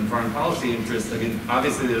in Russian foreign policy interests? I mean,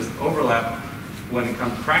 obviously there's overlap when it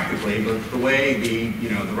comes practically, but the way the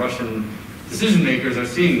Russian decision makers are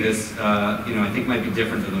seeing this, I think might be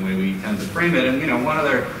different than the way we tend to frame it. And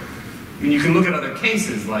you can look at other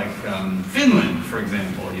cases like Finland, for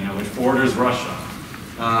example, which borders Russia.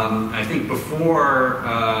 I think before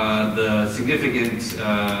the significant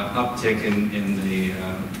uptick in the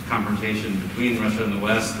confrontation between Russia and the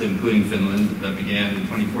West, including Finland, that began in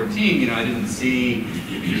 2014, I didn't see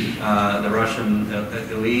the Russian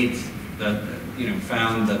elite that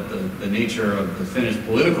found that the nature of the Finnish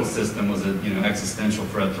political system was an existential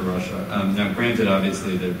threat to Russia. Now, granted,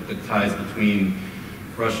 obviously, the ties between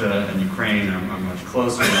Russia and Ukraine are much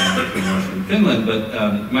closer than between Russia and Finland,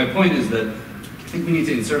 but my point is that I think we need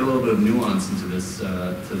to insert a little bit of nuance into this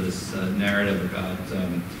narrative about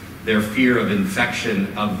their fear of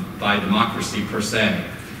infection by democracy per se.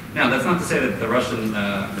 Now, that's not to say that the Russian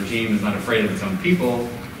regime is not afraid of its own people,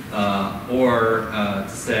 or to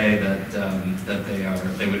say that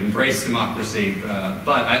they would embrace democracy,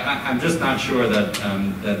 but I'm just not sure that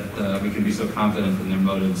we can be so confident in their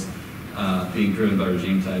motives being driven by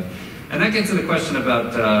regime type. And that gets to the question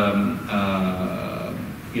about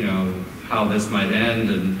how this might end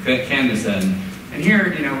and can this end. And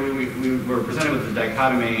here, we were presented with the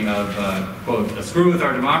dichotomy of, quote, a screw with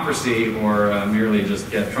our democracy or merely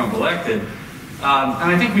just get Trump elected.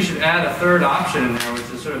 And I think we should add a third option in there, which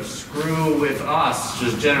is sort of screw with us,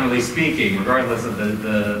 just generally speaking, regardless of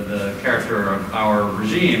the character of our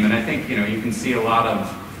regime. And I think, you can see a lot of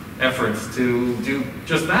efforts to do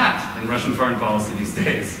just that in Russian foreign policy these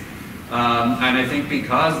days. And I think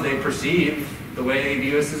because they perceive the way the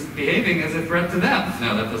U.S. is behaving as a threat to them.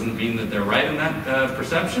 Now, that doesn't mean that they're right in that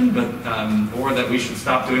perception, but or that we should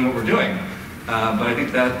stop doing what we're doing. But I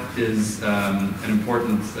think that is an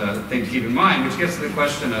important thing to keep in mind, which gets to the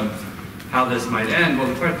question of how this might end. Well,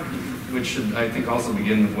 the question, which should, I think, also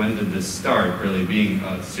begin with when did this start really being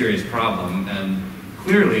a serious problem. And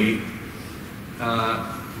clearly,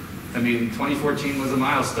 2014 was a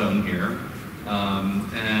milestone here.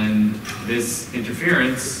 And this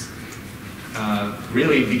interference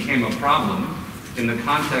really became a problem in the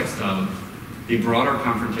context of the broader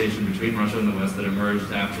confrontation between Russia and the West that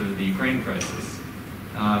emerged after the Ukraine crisis.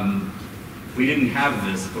 We didn't have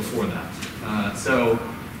this before that. So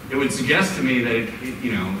it would suggest to me that,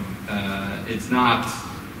 it's not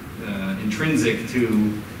intrinsic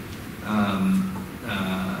to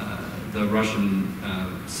the Russian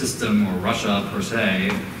system or Russia per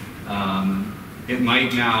se. There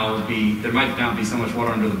might now be so much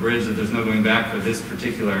water under the bridge that there's no going back for this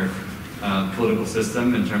particular political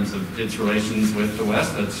system in terms of its relations with the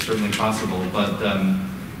West. That's certainly possible, but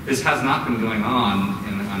this has not been going on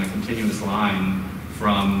on a continuous line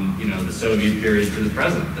from the Soviet period to the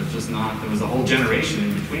present. That's just not. There was a whole generation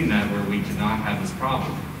in between that where we did not have this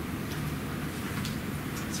problem.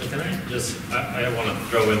 So can I want to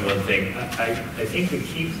throw in one thing. I think we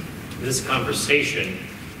keep this conversation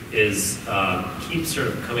keeps sort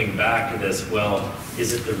of coming back to this. Well,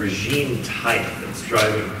 is it the regime type that's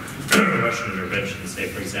driving Russian intervention, say,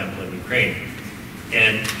 for example, in Ukraine?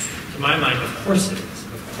 And to my mind, of course it is.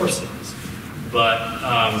 Of course it is. But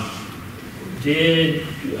did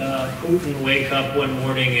Putin wake up one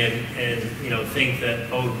morning and think that,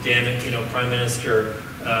 oh, damn it, Prime Minister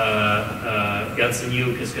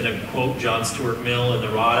Yatsenyuk is going to quote John Stuart Mill in the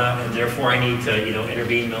Rada, and therefore I need to,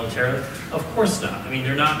 intervene militarily? Of course not. I mean,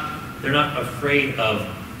 they're not afraid of,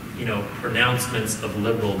 pronouncements of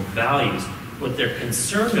liberal values. What they're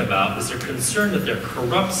concerned about is they're concerned that their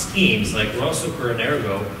corrupt schemes like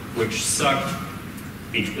Rosoukrenergo, which sucked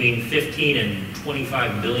between 15 and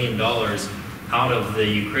 $25 billion out of the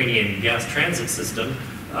Ukrainian gas transit system,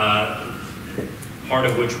 part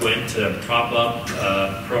of which went to prop up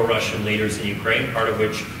pro-Russian leaders in Ukraine, part of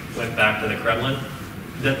which went back to the Kremlin,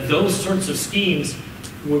 that those sorts of schemes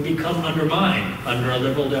would become undermined under a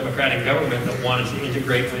liberal democratic government that wanted to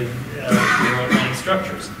integrate with Euro-Atlantic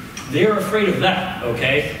structures. They're afraid of that,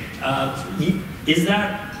 okay? Is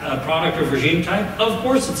that a product of regime type? Of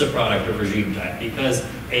course it's a product of regime type, because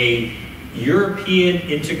a European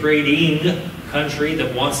integrating country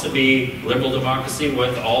that wants to be liberal democracy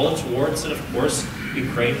with all its warts, and of course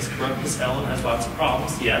Ukraine is corrupt as hell and has lots of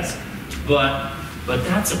problems, yes, but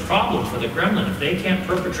that's a problem for the Kremlin. If they can't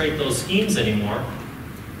perpetrate those schemes anymore,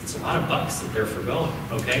 it's a lot of bucks that they're forgoing,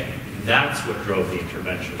 okay? That's what drove the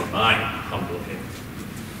intervention, in my humble opinion.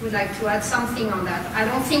 Would like to add something on that. I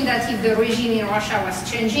don't think that if the regime in Russia was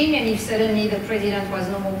changing and if suddenly the president was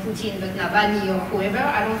no more Putin but Navalny or whoever,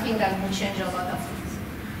 I don't think that would change a lot of things.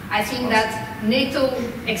 I think that NATO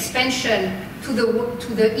expansion to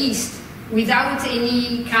the east without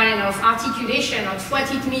any kind of articulation of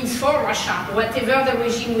what it means for Russia, whatever the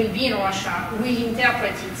regime will be in Russia, will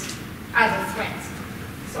interpret it as a threat.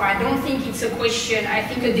 So I don't think it's a question. I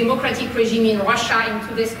think a democratic regime in Russia in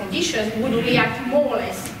today's conditions would react more or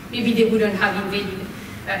less. Maybe they wouldn't have invaded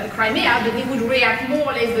Crimea, but they would react more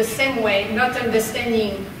or less the same way, not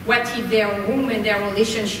understanding what is their room and their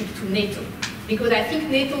relationship to NATO. Because I think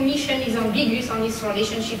NATO mission is ambiguous on its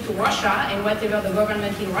relationship to Russia, and whatever the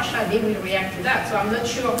government in Russia, they will react to that. So I'm not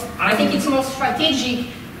sure. I think it's more strategic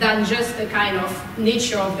than just the kind of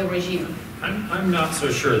nature of the regime. I'm not so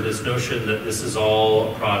sure. This notion that this is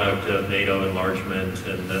all a product of NATO enlargement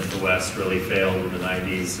and that the West really failed in the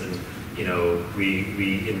 90s and,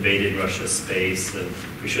 we invaded Russia's space and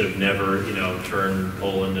we should have never, turned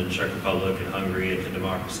Poland and Czech Republic and Hungary into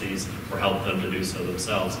democracies or helped them to do so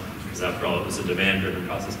themselves, because after all, it was a demand-driven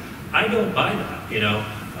process. I don't buy that,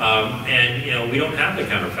 and we don't have the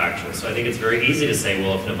counterfactual. So I think it's very easy to say,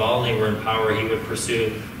 well, if Navalny were in power, he would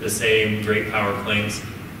pursue the same great power claims.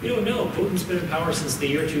 We don't know. Putin's been in power since the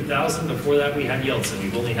year 2000. Before that, we had Yeltsin.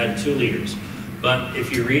 We've only had 2 leaders. But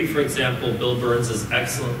if you read, for example, Bill Burns'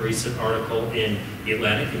 excellent recent article in The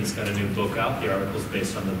Atlantic, and he's got a new book out, the article's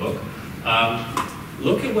based on the book,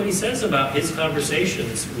 look at what he says about his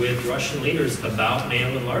conversations with Russian leaders about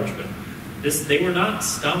NATO enlargement. They were not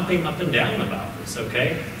stomping up and down about this,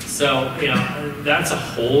 okay? So, that's a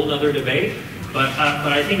whole other debate. But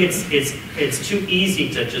I think it's too easy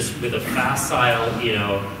to just, with a facile,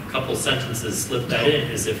 couple sentences, slip that in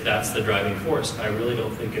as if that's the driving force. I really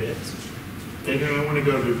don't think it is. Adrian, I want to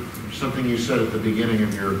go to something you said at the beginning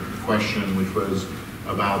of your question, which was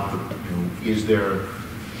about is there,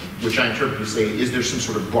 which I interpret to say, is there some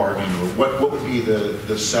sort of bargain, or what would be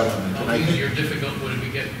the settlement? How easy or difficult would it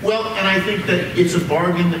be getting? Well, and I think that it's a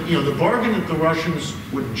bargain that, the bargain that the Russians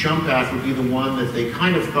would jump at would be the one that they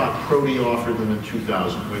kind of thought Prodi offered them in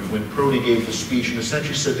 2000, when Prodi gave the speech and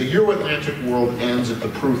essentially said the Euro-Atlantic world ends at the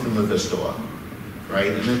Pruth and the Vistula,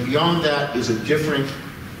 right? And then beyond that is a different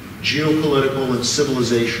geopolitical and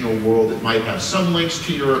civilizational world that might have some links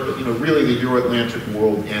to Europe, but really the Euro-Atlantic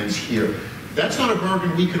world ends here. That's not a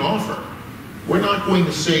bargain we can offer. we're not going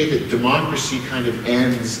to say that democracy kind of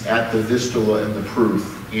ends at the Vistula and the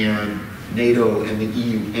Pruth, and NATO and the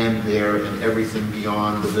EU end there, and everything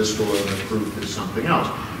beyond the Vistula and the Pruth is something else.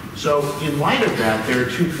 So in light of that, there are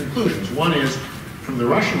two conclusions. One is, from the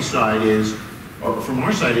Russian side is, or from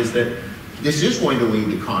our side, is that this is going to lead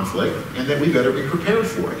to conflict, and that we better be prepared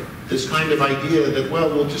for it. This kind of idea that, well,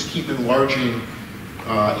 we'll just keep enlarging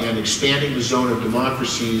and expanding the zone of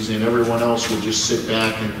democracies, and everyone else will just sit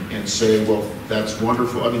back and say, well, that's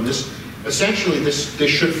wonderful. I mean, this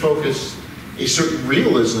should focus a certain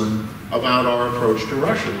realism about our approach to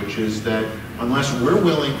Russia, which is that unless we're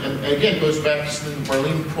willing, and again, it goes back to something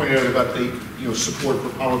Marlene pointed out about the support for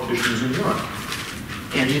politicians in Europe,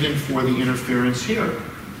 and even for the interference here.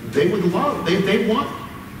 They would love,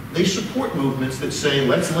 they support movements that say,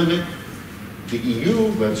 let's limit the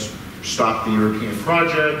EU, let's stop the European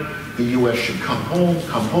project, the US should come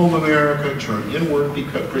home America, turn inward,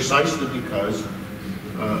 precisely because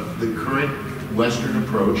the current Western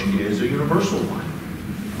approach is a universal one.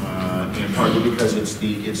 And partly because it's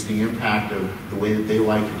the impact of the way that they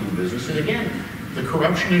like to do business. And again, the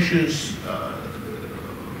corruption issues,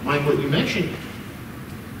 Michael, that you mentioned,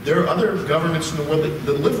 there are other governments in the world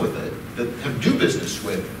that live with it, that do business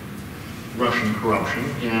with Russian corruption,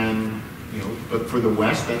 and but for the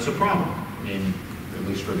West, that's a problem. I mean, at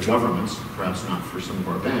least for the governments, perhaps not for some of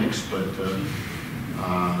our banks,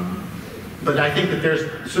 but I think that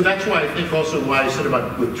there's, so that's why I think also why I said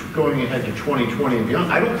about going ahead to 2020 and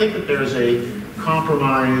beyond, I don't think that there's a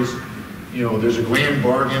compromise, there's a grand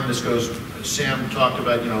bargain. This goes, Sam talked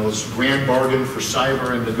about, this grand bargain for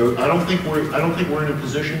cyber and I don't think we're in a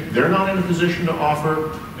position, they're not in a position to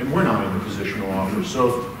offer, and we're not in a position to offer. So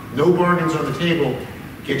if no bargains on the table,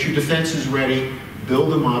 get your defenses ready,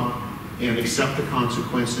 build them up, and accept the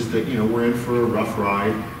consequences that, we're in for a rough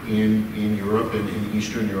ride in Europe and in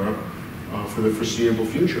Eastern Europe. For the foreseeable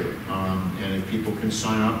future. And if people can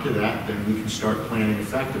sign up to that, then we can start planning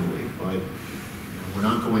effectively. But we're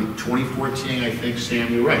not going, 2014, I think,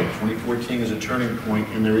 Sam, you're right. 2014 is a turning point,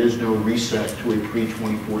 and there is no reset to a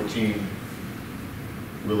pre-2014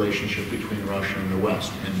 relationship between Russia and the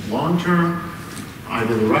West. And long term,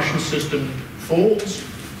 either the Russian system folds,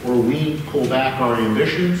 or we pull back our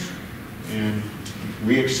ambitions and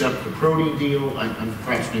re-accept the Prodi deal. I'm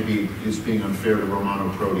perhaps maybe is being unfair to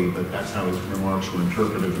Romano Prodi, but that's how his remarks were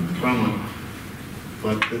interpreted in the Kremlin.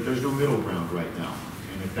 But there's no middle ground right now.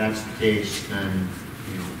 And if that's the case, then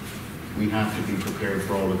we have to be prepared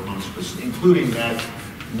for all the consequences, including that.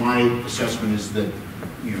 My assessment is that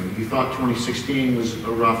you thought 2016 was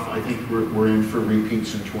a rough. I think we're in for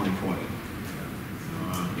repeats in 2020.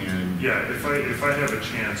 Yeah, if I have a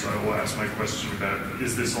chance, I will ask my question about,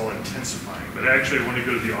 is this all intensifying? But actually, I want to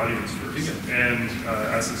go to the audience first and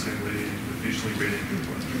ask the same lady, patiently waiting for the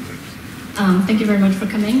question. Thank you very much for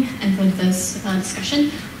coming and for this discussion.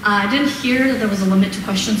 I didn't hear that there was a limit to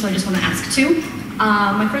questions, so I just want to ask two.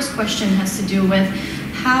 My first question has to do with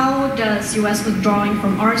how does U.S. withdrawing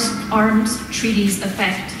from arms treaties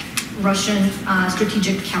affect Russian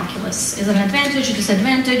strategic calculus? Is it an advantage or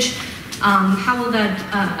disadvantage? How will that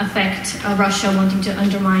affect Russia wanting to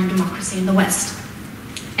undermine democracy in the West?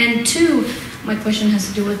 And two, my question has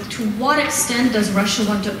to do with, to what extent does Russia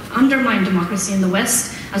want to undermine democracy in the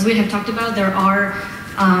West? As we have talked about, there are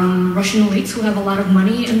Russian elites who have a lot of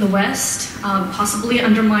money in the West, possibly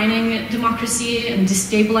undermining democracy and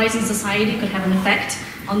destabilizing society could have an effect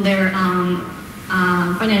on their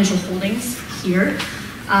financial holdings here.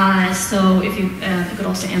 So if you could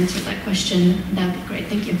also answer that question, that would be great.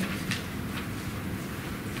 Thank you.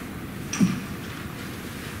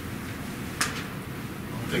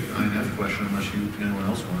 I'll take the INF question unless anyone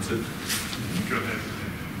else wants it. Go ahead.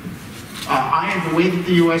 The way that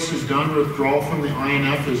the U.S. has done withdrawal from the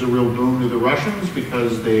INF is a real boon to the Russians,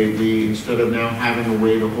 because they instead of now having a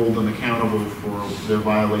way to hold them accountable for their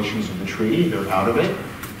violations of the treaty, they're out of it.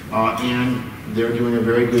 And they're doing a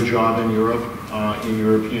very good job in Europe, in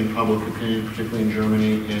European public opinion, particularly in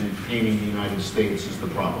Germany, in painting the United States as the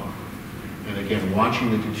problem. And again, watching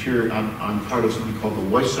the deterioration, I'm part of something called the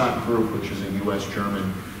Weissach Group, which is a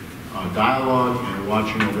U.S.-German dialogue, and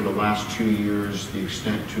watching over the last 2 years the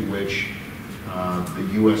extent to which the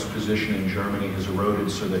U.S. position in Germany has eroded,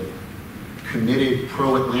 so that committed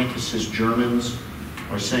pro-Atlanticist Germans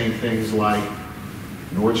are saying things like,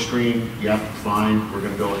 Nord Stream, yep, fine, we're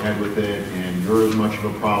going to go ahead with it, and you're as much of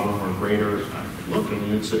a problem or greater. Look, I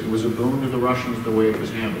mean, it was a boon to the Russians the way it was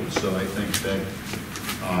handled. So I think that,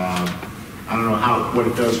 I don't know what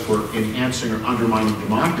it does for enhancing or undermining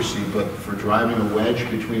democracy, but for driving a wedge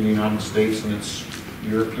between the United States and its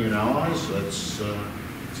European allies, it's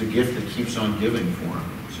a gift that keeps on giving for them.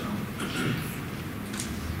 So.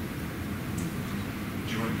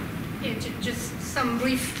 Yeah, just some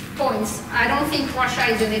brief points. I don't think Russia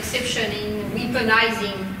is an exception in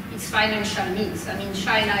weaponizing its financial means. I mean,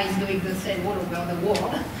 China is doing the same all over the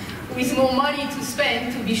world, with more money to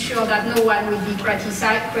spend to be sure that no one will be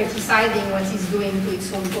criticizing what it's doing to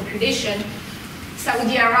its own population.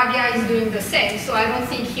 Saudi Arabia is doing the same, so I don't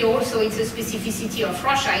think here also it's a specificity of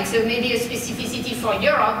Russia. It's maybe a specificity for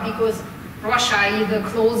Europe because Russia is a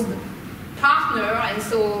closed partner, and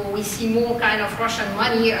so we see more kind of Russian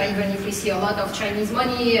money, even if we see a lot of Chinese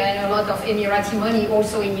money and a lot of Emirati money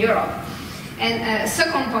also in Europe. And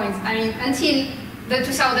second point, I mean, until the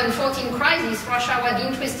 2014 crisis, Russia was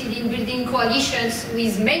interested in building coalitions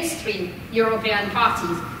with mainstream European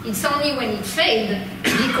parties. It's only when it failed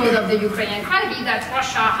because of the Ukrainian crisis that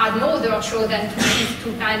Russia had no other choice than to shift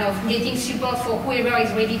to kind of getting support for whoever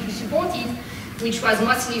is ready to support it, which was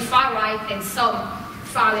mostly far-right and some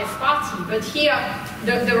far-left party. But here,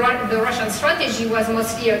 the Russian strategy was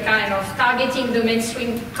mostly a kind of targeting the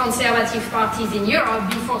mainstream conservative parties in Europe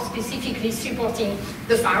before specifically supporting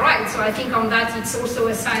the far-right. So I think on that, it's also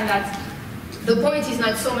a sign that the point is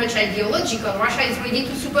not so much ideological. Russia is ready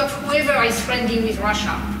to support whoever is friendly with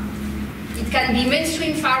Russia. It can be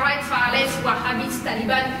mainstream, far-right, far-left, Wahhabis,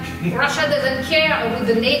 Taliban. Russia doesn't care about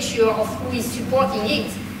the nature of who is supporting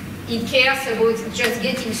it. It cares about just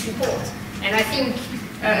getting support. And I think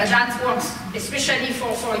that works especially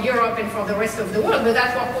for Europe and for the rest of the world, but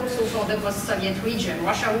that works also for the post-Soviet region.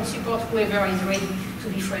 Russia will support whoever is ready to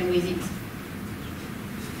be friendly with it.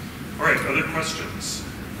 All right, other questions?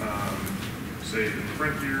 Say in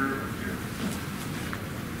front here, up here.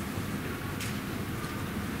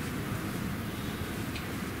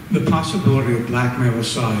 The possibility of blackmail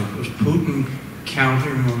aside, was Putin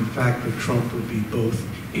counting on the fact that Trump would be both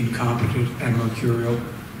incompetent and mercurial?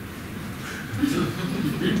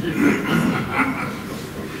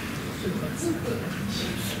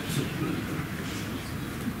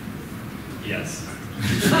 Yes.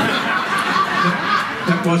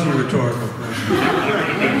 That wasn't a rhetorical question.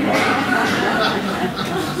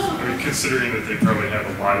 I mean, considering that they probably have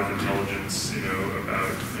a lot of intelligence, you know, about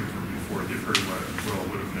him from before, they pretty well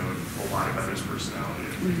would have known a lot about his personality.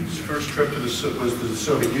 His first trip to was to the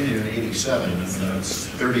Soviet Union in '87, and that's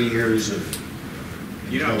 30 years of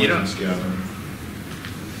intelligence gathering.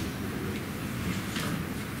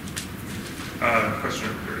 Question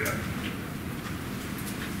over here,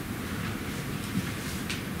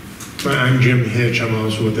 yeah. I'm Jim Hitch. I'm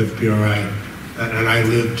also with FPRI, and I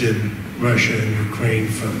lived in Russia and Ukraine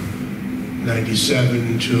from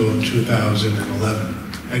 '97 till 2011.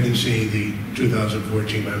 I didn't see the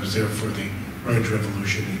 2014, but I was there for the Orange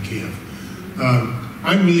Revolution in Kiev.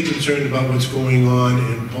 I'm really concerned about what's going on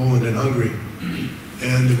in Poland and Hungary,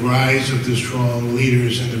 and the rise of the strong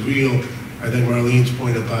leaders, and the real, I think Marlene's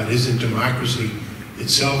point about isn't democracy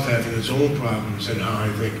itself having its own problems, and how I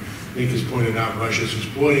think Nick has pointed out Russia's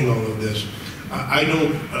exploiting all of this. I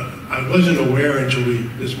wasn't aware until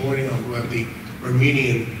this morning about the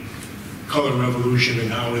Armenian color revolution, and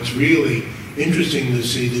how it's really interesting to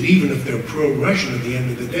see that even if they're pro-Russian at the end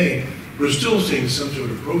of the day, we're still seeing some sort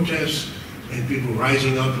of protests and people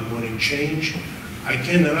rising up and wanting change. I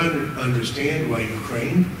cannot understand why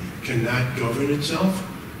Ukraine cannot govern itself,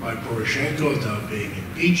 why Poroshenko without being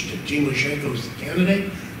impeached and Timoshenko's the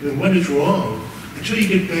candidate. I mean, what is wrong? Until you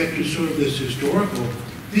get back to sort of this historical,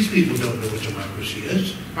 these people don't know what democracy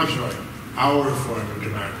is. I'm sorry, our form of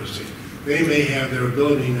democracy. They may have their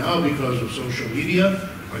ability now because of social media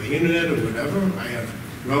or the internet or whatever. I have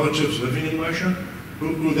relatives living in Russia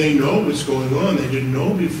who they know what's going on, they didn't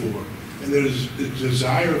know before. And there's the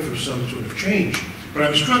desire for some sort of change. But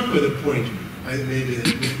I'm struck by the point, maybe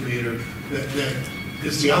that Nick made, that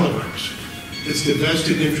it's the oligarchs. It's the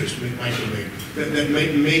vested interest, Michael made, that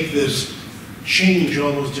make this change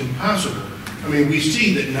almost impossible. I mean, we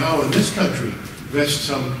see that now in this country, vest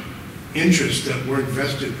some interests that weren't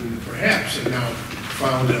vested in perhaps, and now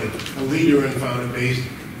found a leader and found a base,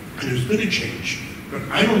 and there's been a change. But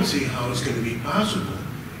I don't see how it's going to be possible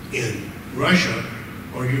in Russia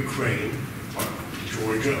or Ukraine or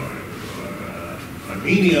Georgia or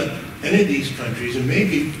Armenia, any of these countries, and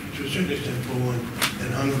maybe to a certain extent Poland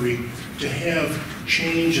and Hungary, to have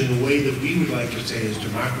change in the way that we would like to say is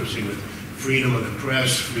democracy, with freedom of the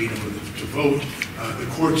press, freedom to vote, the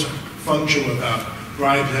courts function without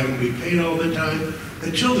bribes having to be paid all the time,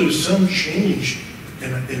 until there's some change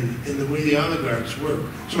in the way the oligarchs work.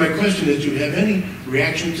 So my question is, do you have any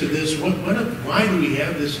reaction to this? Why do we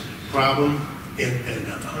have this problem in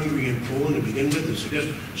Hungary and Poland to begin with? Is it just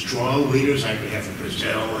strong leaders like we have in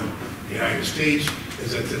Brazil and the United States?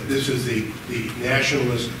 Is that this is the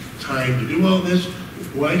nationalist time to do all this?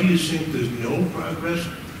 Why do you think there's no progress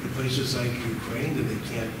in places like Ukraine that they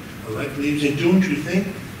can't elect leaders. And don't you think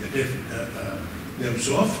that if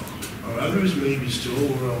Nemtsov or others maybe still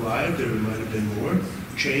were alive, there might have been more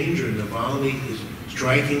change, or Navalny is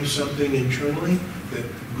striking something internally that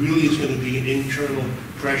really is going to be an internal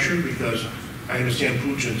pressure? Because I understand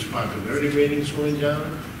Putin's popularity ratings going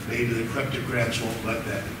down. Maybe the kleptocrats won't let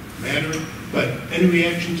that matter. But any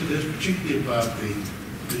reaction to this, particularly about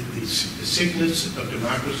the sickness of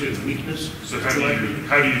democracy or the weakness? So how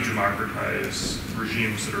do you democratize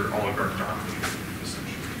regimes that are oligarch dominated,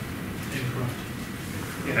 essentially?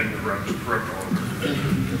 And corrupt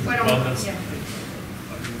oligarchs.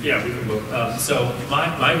 Yeah, we can both. So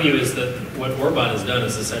my view is that what Orban has done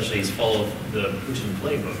is essentially he's followed the Putin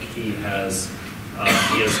playbook. He has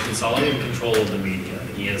consolidated control of the media.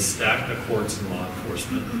 He has stacked the courts and law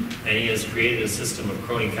enforcement, and he has created a system of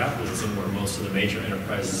crony capitalism where most of the major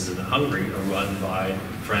enterprises in Hungary are run by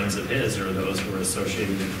friends of his or those who are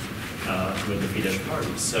associated with the Fidesz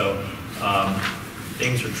party. So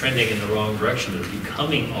things are trending in the wrong direction. They're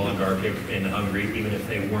becoming oligarchic in Hungary, even if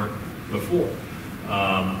they weren't before.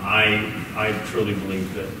 I truly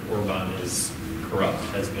believe that Orban is corrupt,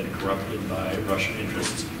 has been corrupted by Russian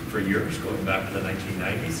interests for years, going back to the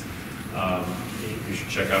 1990s. You should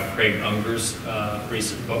check out Craig Unger's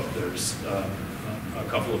recent book. There's a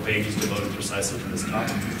couple of pages devoted precisely to this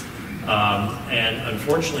topic. And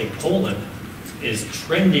unfortunately, Poland is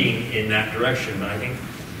trending in that direction. But I think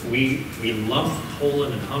we lump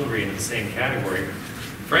Poland and Hungary into the same category.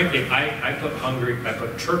 Frankly, I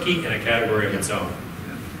put Turkey in a category of its own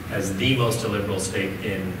as the most illiberal state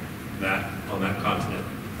on that continent,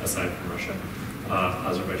 aside from Russia,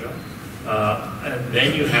 Azerbaijan. And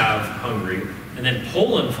then you have Hungary, and then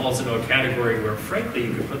Poland falls into a category where, frankly,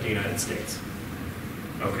 you could put the United States,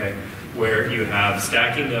 okay? Where you have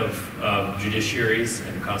stacking of judiciaries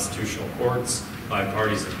and constitutional courts by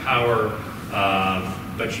parties of power,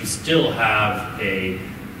 but you still have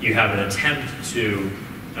an attempt to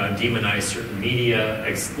demonize certain media,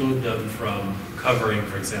 exclude them from covering,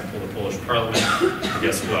 for example, the Polish parliament. And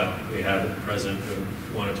guess what? We had a president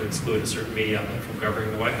who wanted to exclude a certain media outlet from covering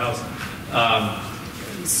the White House.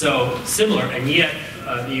 So similar, and yet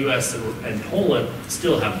the U.S. and Poland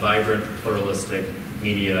still have vibrant, pluralistic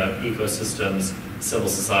media ecosystems, civil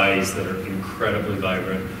societies that are incredibly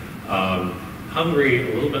vibrant.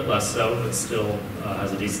 Hungary, a little bit less so, but still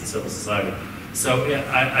has a decent civil society. So yeah,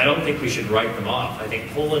 I don't think we should write them off. I think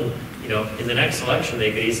Poland, in the next election,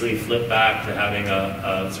 they could easily flip back to having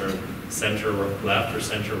a sort of center-left or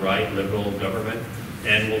center-right liberal government,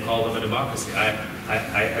 and we'll call them a democracy.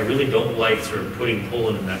 I really don't like sort of putting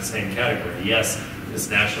Poland in that same category. Yes, this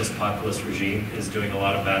nationalist populist regime is doing a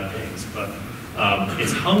lot of bad things, but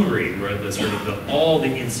it's Hungary where all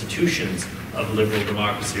the institutions of liberal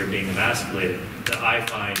democracy are being emasculated that I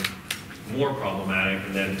find more problematic,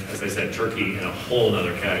 and then, as I said, Turkey in a whole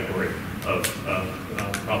other category of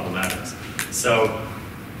problematics. So,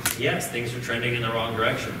 yes, things are trending in the wrong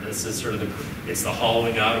direction. This is sort of it's the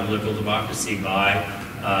hollowing out of liberal democracy by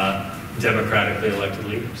democratically elected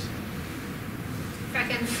leaders. If I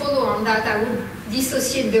can follow on that, I would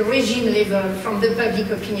dissociate the regime level from the public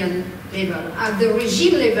opinion level. At the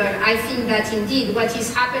regime level, I think that indeed what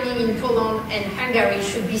is happening in Poland and Hungary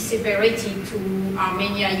should be separated to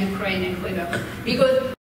Armenia, Ukraine, and whatever. Because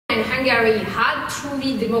Poland and Hungary had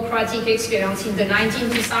truly democratic experience in the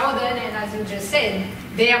 2000s, and as you just said,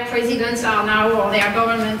 their presidents are now, or their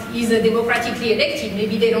government is democratically elected.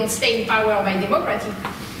 Maybe they don't stay in power by democratic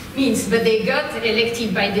means, but they got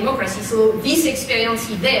elected by democracy. So this experience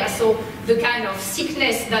is there. So the kind of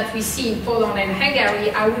sickness that we see in Poland and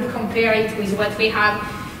Hungary, I would compare it with what we have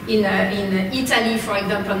in Italy, for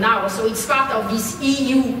example, now. So it's part of this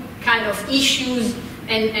EU kind of issues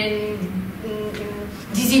and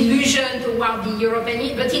disillusion toward the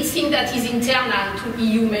European, but it's thing that is internal to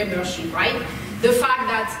EU membership, right? The fact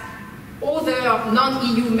that other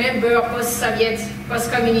non-EU member, post-Soviet,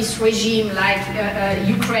 post-communist regime like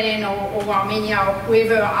Ukraine or Armenia or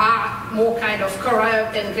whoever are more kind of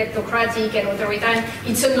corrupt and kleptocratic and authoritarian,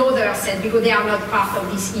 it's another set because they are not part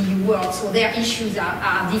of this EU world, so their issues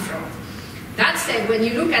are different. That said, when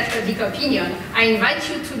you look at public opinion, I invite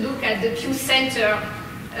you to look at the Pew Center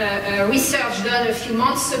research done a few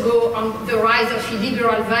months ago on the rise of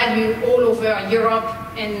illiberal value all over Europe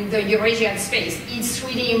and the Eurasian space. It's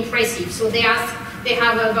really impressive. So they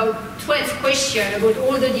have about 12 questions about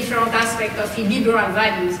all the different aspects of illiberal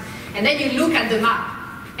values. And then you look at the map,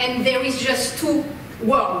 and there is just two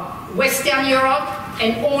worlds, Western Europe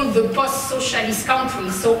and all the post-socialist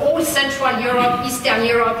countries. So all Central Europe, Eastern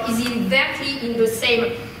Europe is exactly in the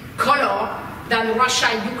same color, than Russia,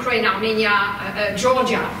 Ukraine, Armenia,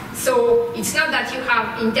 Georgia. So it's not that you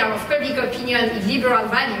have, in terms of public opinion, liberal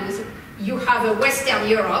values, you have a Western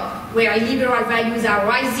Europe where liberal values are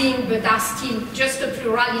rising but are still just a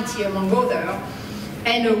plurality among others,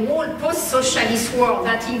 and a whole post-socialist world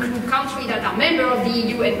that includes countries that are members of the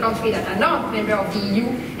EU and countries that are not members of the EU,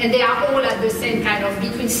 and they are all at the same kind of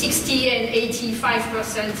between 60 and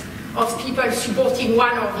 85% of people supporting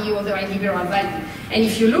one or the other liberal value. And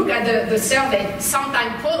if you look at the survey,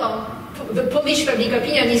 sometimes Poland, the Polish public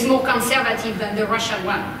opinion is more conservative than the Russian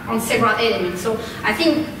one on several elements. So I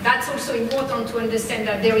think that's also important to understand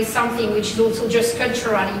that there is something which is also just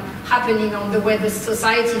culturally happening on the way the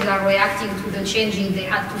societies are reacting to the changes they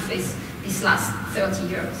had to face these last 30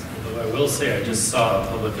 years. Although I will say I just saw a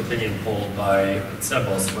public opinion poll by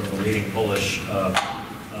Cebos, one of the leading Polish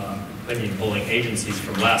opinion polling agencies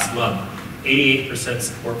from last month. 88%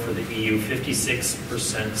 support for the EU,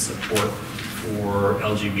 56% support for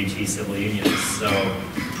LGBT civil unions. So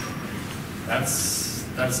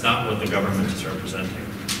that's not what the government is representing.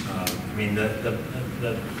 I mean,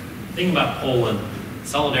 the thing about Poland,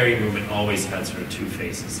 Solidarity movement always had sort of two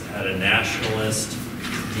faces. It had a nationalist,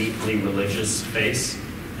 deeply religious face,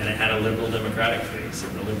 and it had a liberal democratic face.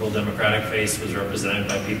 And the liberal democratic face was represented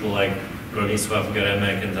by people like Bronisław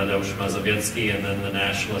Geremek and Tadeusz Mazowiecki, and then the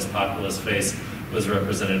nationalist populist face was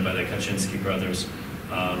represented by the Kaczynski brothers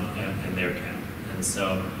and their camp. And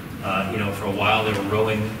so, you know, for a while they were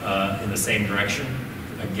rowing in the same direction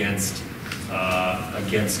against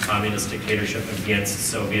communist dictatorship, against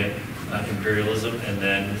Soviet imperialism, and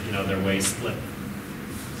then, you know, their ways split.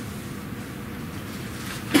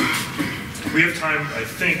 We have time, I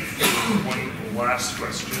think, for one last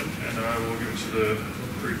question, and we'll give it to the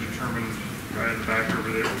very determined guy in the back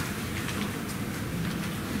over there.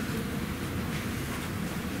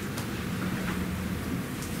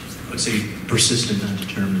 I would say persistent, not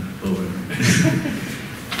determined, but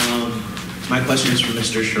my question is for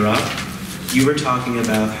Mr. Sharaf. You were talking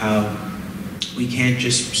about how we can't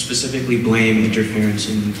just specifically blame interference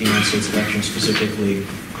in the United States election, specifically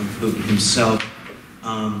on Putin himself.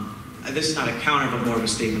 This is not a counter, but more of a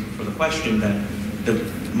statement for the question that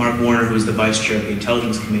Mark Warner, who is the vice chair of the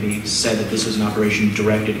Intelligence Committee, said that this was an operation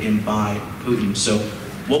directed in by Putin. So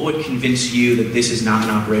what would convince you that this is not an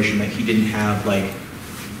operation that he didn't have like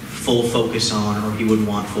full focus on, or he would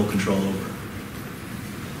want full control over?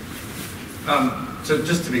 So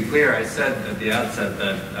just to be clear, I said at the outset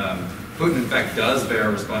that Putin in fact does bear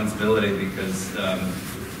responsibility because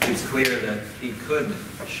it's clear that he could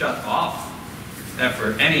shut off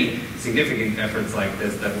any significant efforts like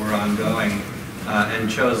this that were ongoing and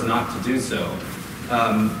chose not to do so.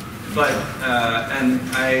 I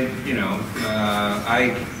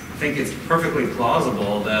think it's perfectly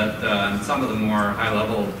plausible that some of the more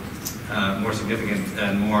high-level, more significant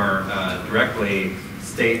and more directly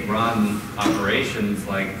state-run operations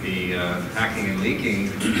like the hacking and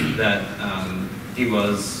leaking, that he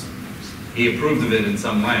approved of it in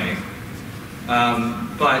some way.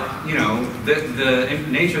 But, you know, the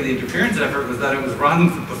nature of the interference effort was that it was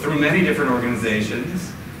run through many different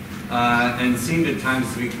organizations and seemed at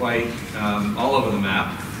times to be quite all over the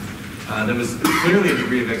map. There was clearly a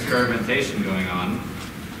degree of experimentation going on.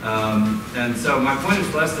 And so my point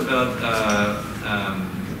is less about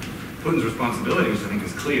Putin's responsibility, which I think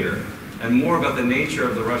is clear, and more about the nature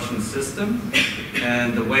of the Russian system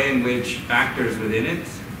and the way in which actors within it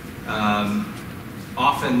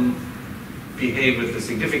often behave with a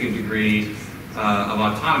significant degree of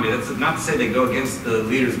autonomy. That's not to say they go against the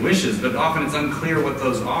leader's wishes, but often it's unclear what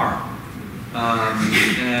those are.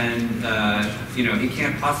 You know, he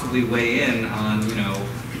can't possibly weigh in on, you know,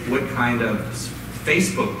 what kind of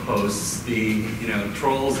Facebook posts the, you know,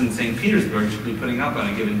 trolls in St. Petersburg should be putting up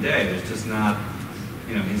on a given day. There's just not,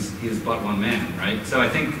 you know, he's but one man, right? So I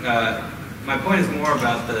think my point is more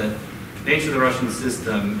about the nature of the Russian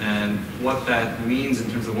system and what that means in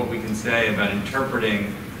terms of what we can say about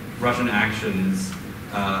interpreting Russian actions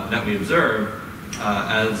that we observe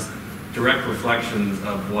as direct reflections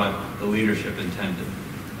of what the leadership intended.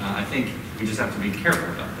 I think we just have to be careful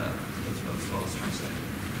about that. That's what I was trying to say.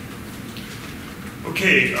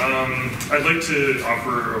 Okay, I'd like to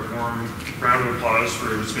offer a warm round of applause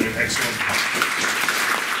for what's been an excellent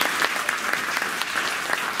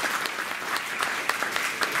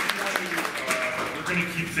We're going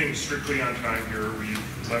to keep things strictly on time here. We've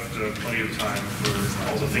left plenty of time for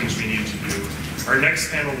all the things we need to do. Our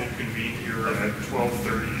next panel will convene here at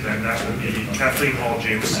 12:30, and that will be Kathleen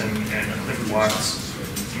Hall-Jameson and Clint Watts,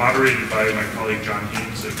 moderated by my colleague John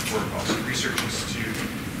Haynes at Foreign Policy Research Institute.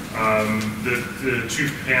 The two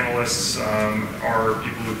panelists are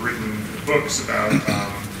people who've written books about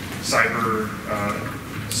cyber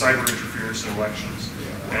interference in elections.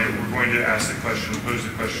 And we're going to ask the question, pose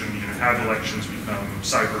the question, have elections become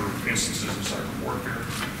cyber instances of cyber warfare,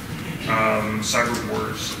 cyber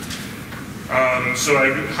wars? So I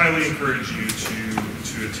would highly encourage you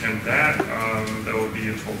to attend that. That will be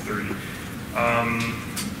at 12:30.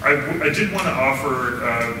 I did want to offer,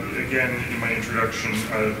 again, in my introduction,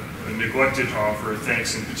 neglected to offer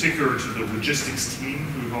thanks in particular to the logistics team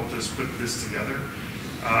who helped us put this together.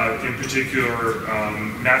 In particular,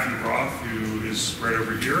 Matthew Roth, who is right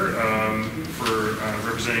over here, for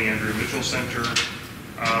representing Andrea Mitchell Center.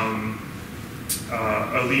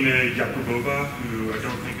 Alina Yakubova, who I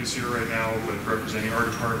don't think is here right now, but representing our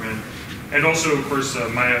department. And also, of course,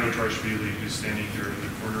 Maya Otarashvili, who's standing here in the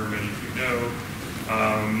corner, many of you know.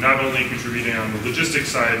 Not only contributing on the logistics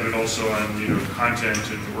side, but also on content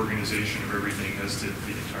and organization of everything, as did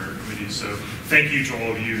the entire committee. So thank you to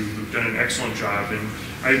all of you who've done an excellent job. And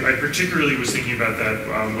I particularly was thinking about that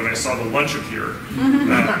when I saw the lunch appear.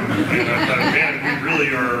 And I thought, man, we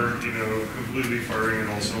really are completely firing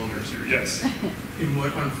on all cylinders here. Yes? In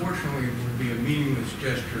what unfortunately will be a meaningless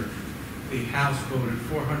gesture, the House voted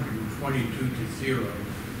 422 to 0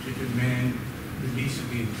 to demand release of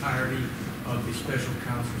the entirety of the special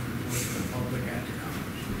counsel's report to the public and to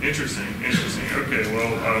Congress. Interesting. Okay, well,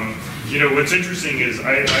 what's interesting is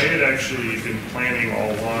I had actually been planning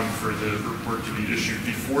all along for the report to be issued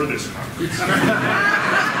before this conference.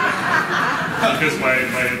 Because my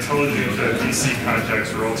intelligent DC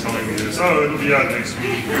contacts were all telling me this, it'll be out next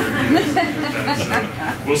week. So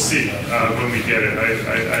we'll see when we get it.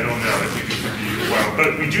 I don't know. I think it could be a while.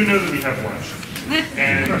 But we do know that we have lunch.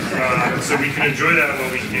 And so we can enjoy that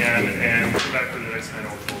while we can, and we'll come back for the next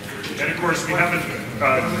panel at 12:30. And of course, we haven't,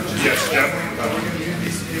 yes, Jeff? We're going to use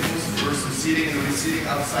these tables for some seating, and we'll be seating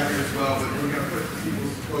outside here as well, but we're going to put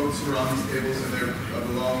people's quotes who are on these tables and their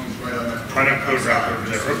belongings right on that. On a coat rack over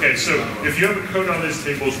there. Okay, so if you have a coat on these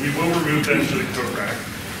tables, we will remove them to the coat rack.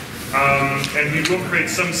 And we will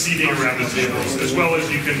create some seating around the tables, as well as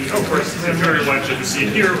you can, of course, enjoy your lunch at the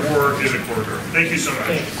seat here or in the corridor. Thank you so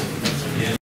much.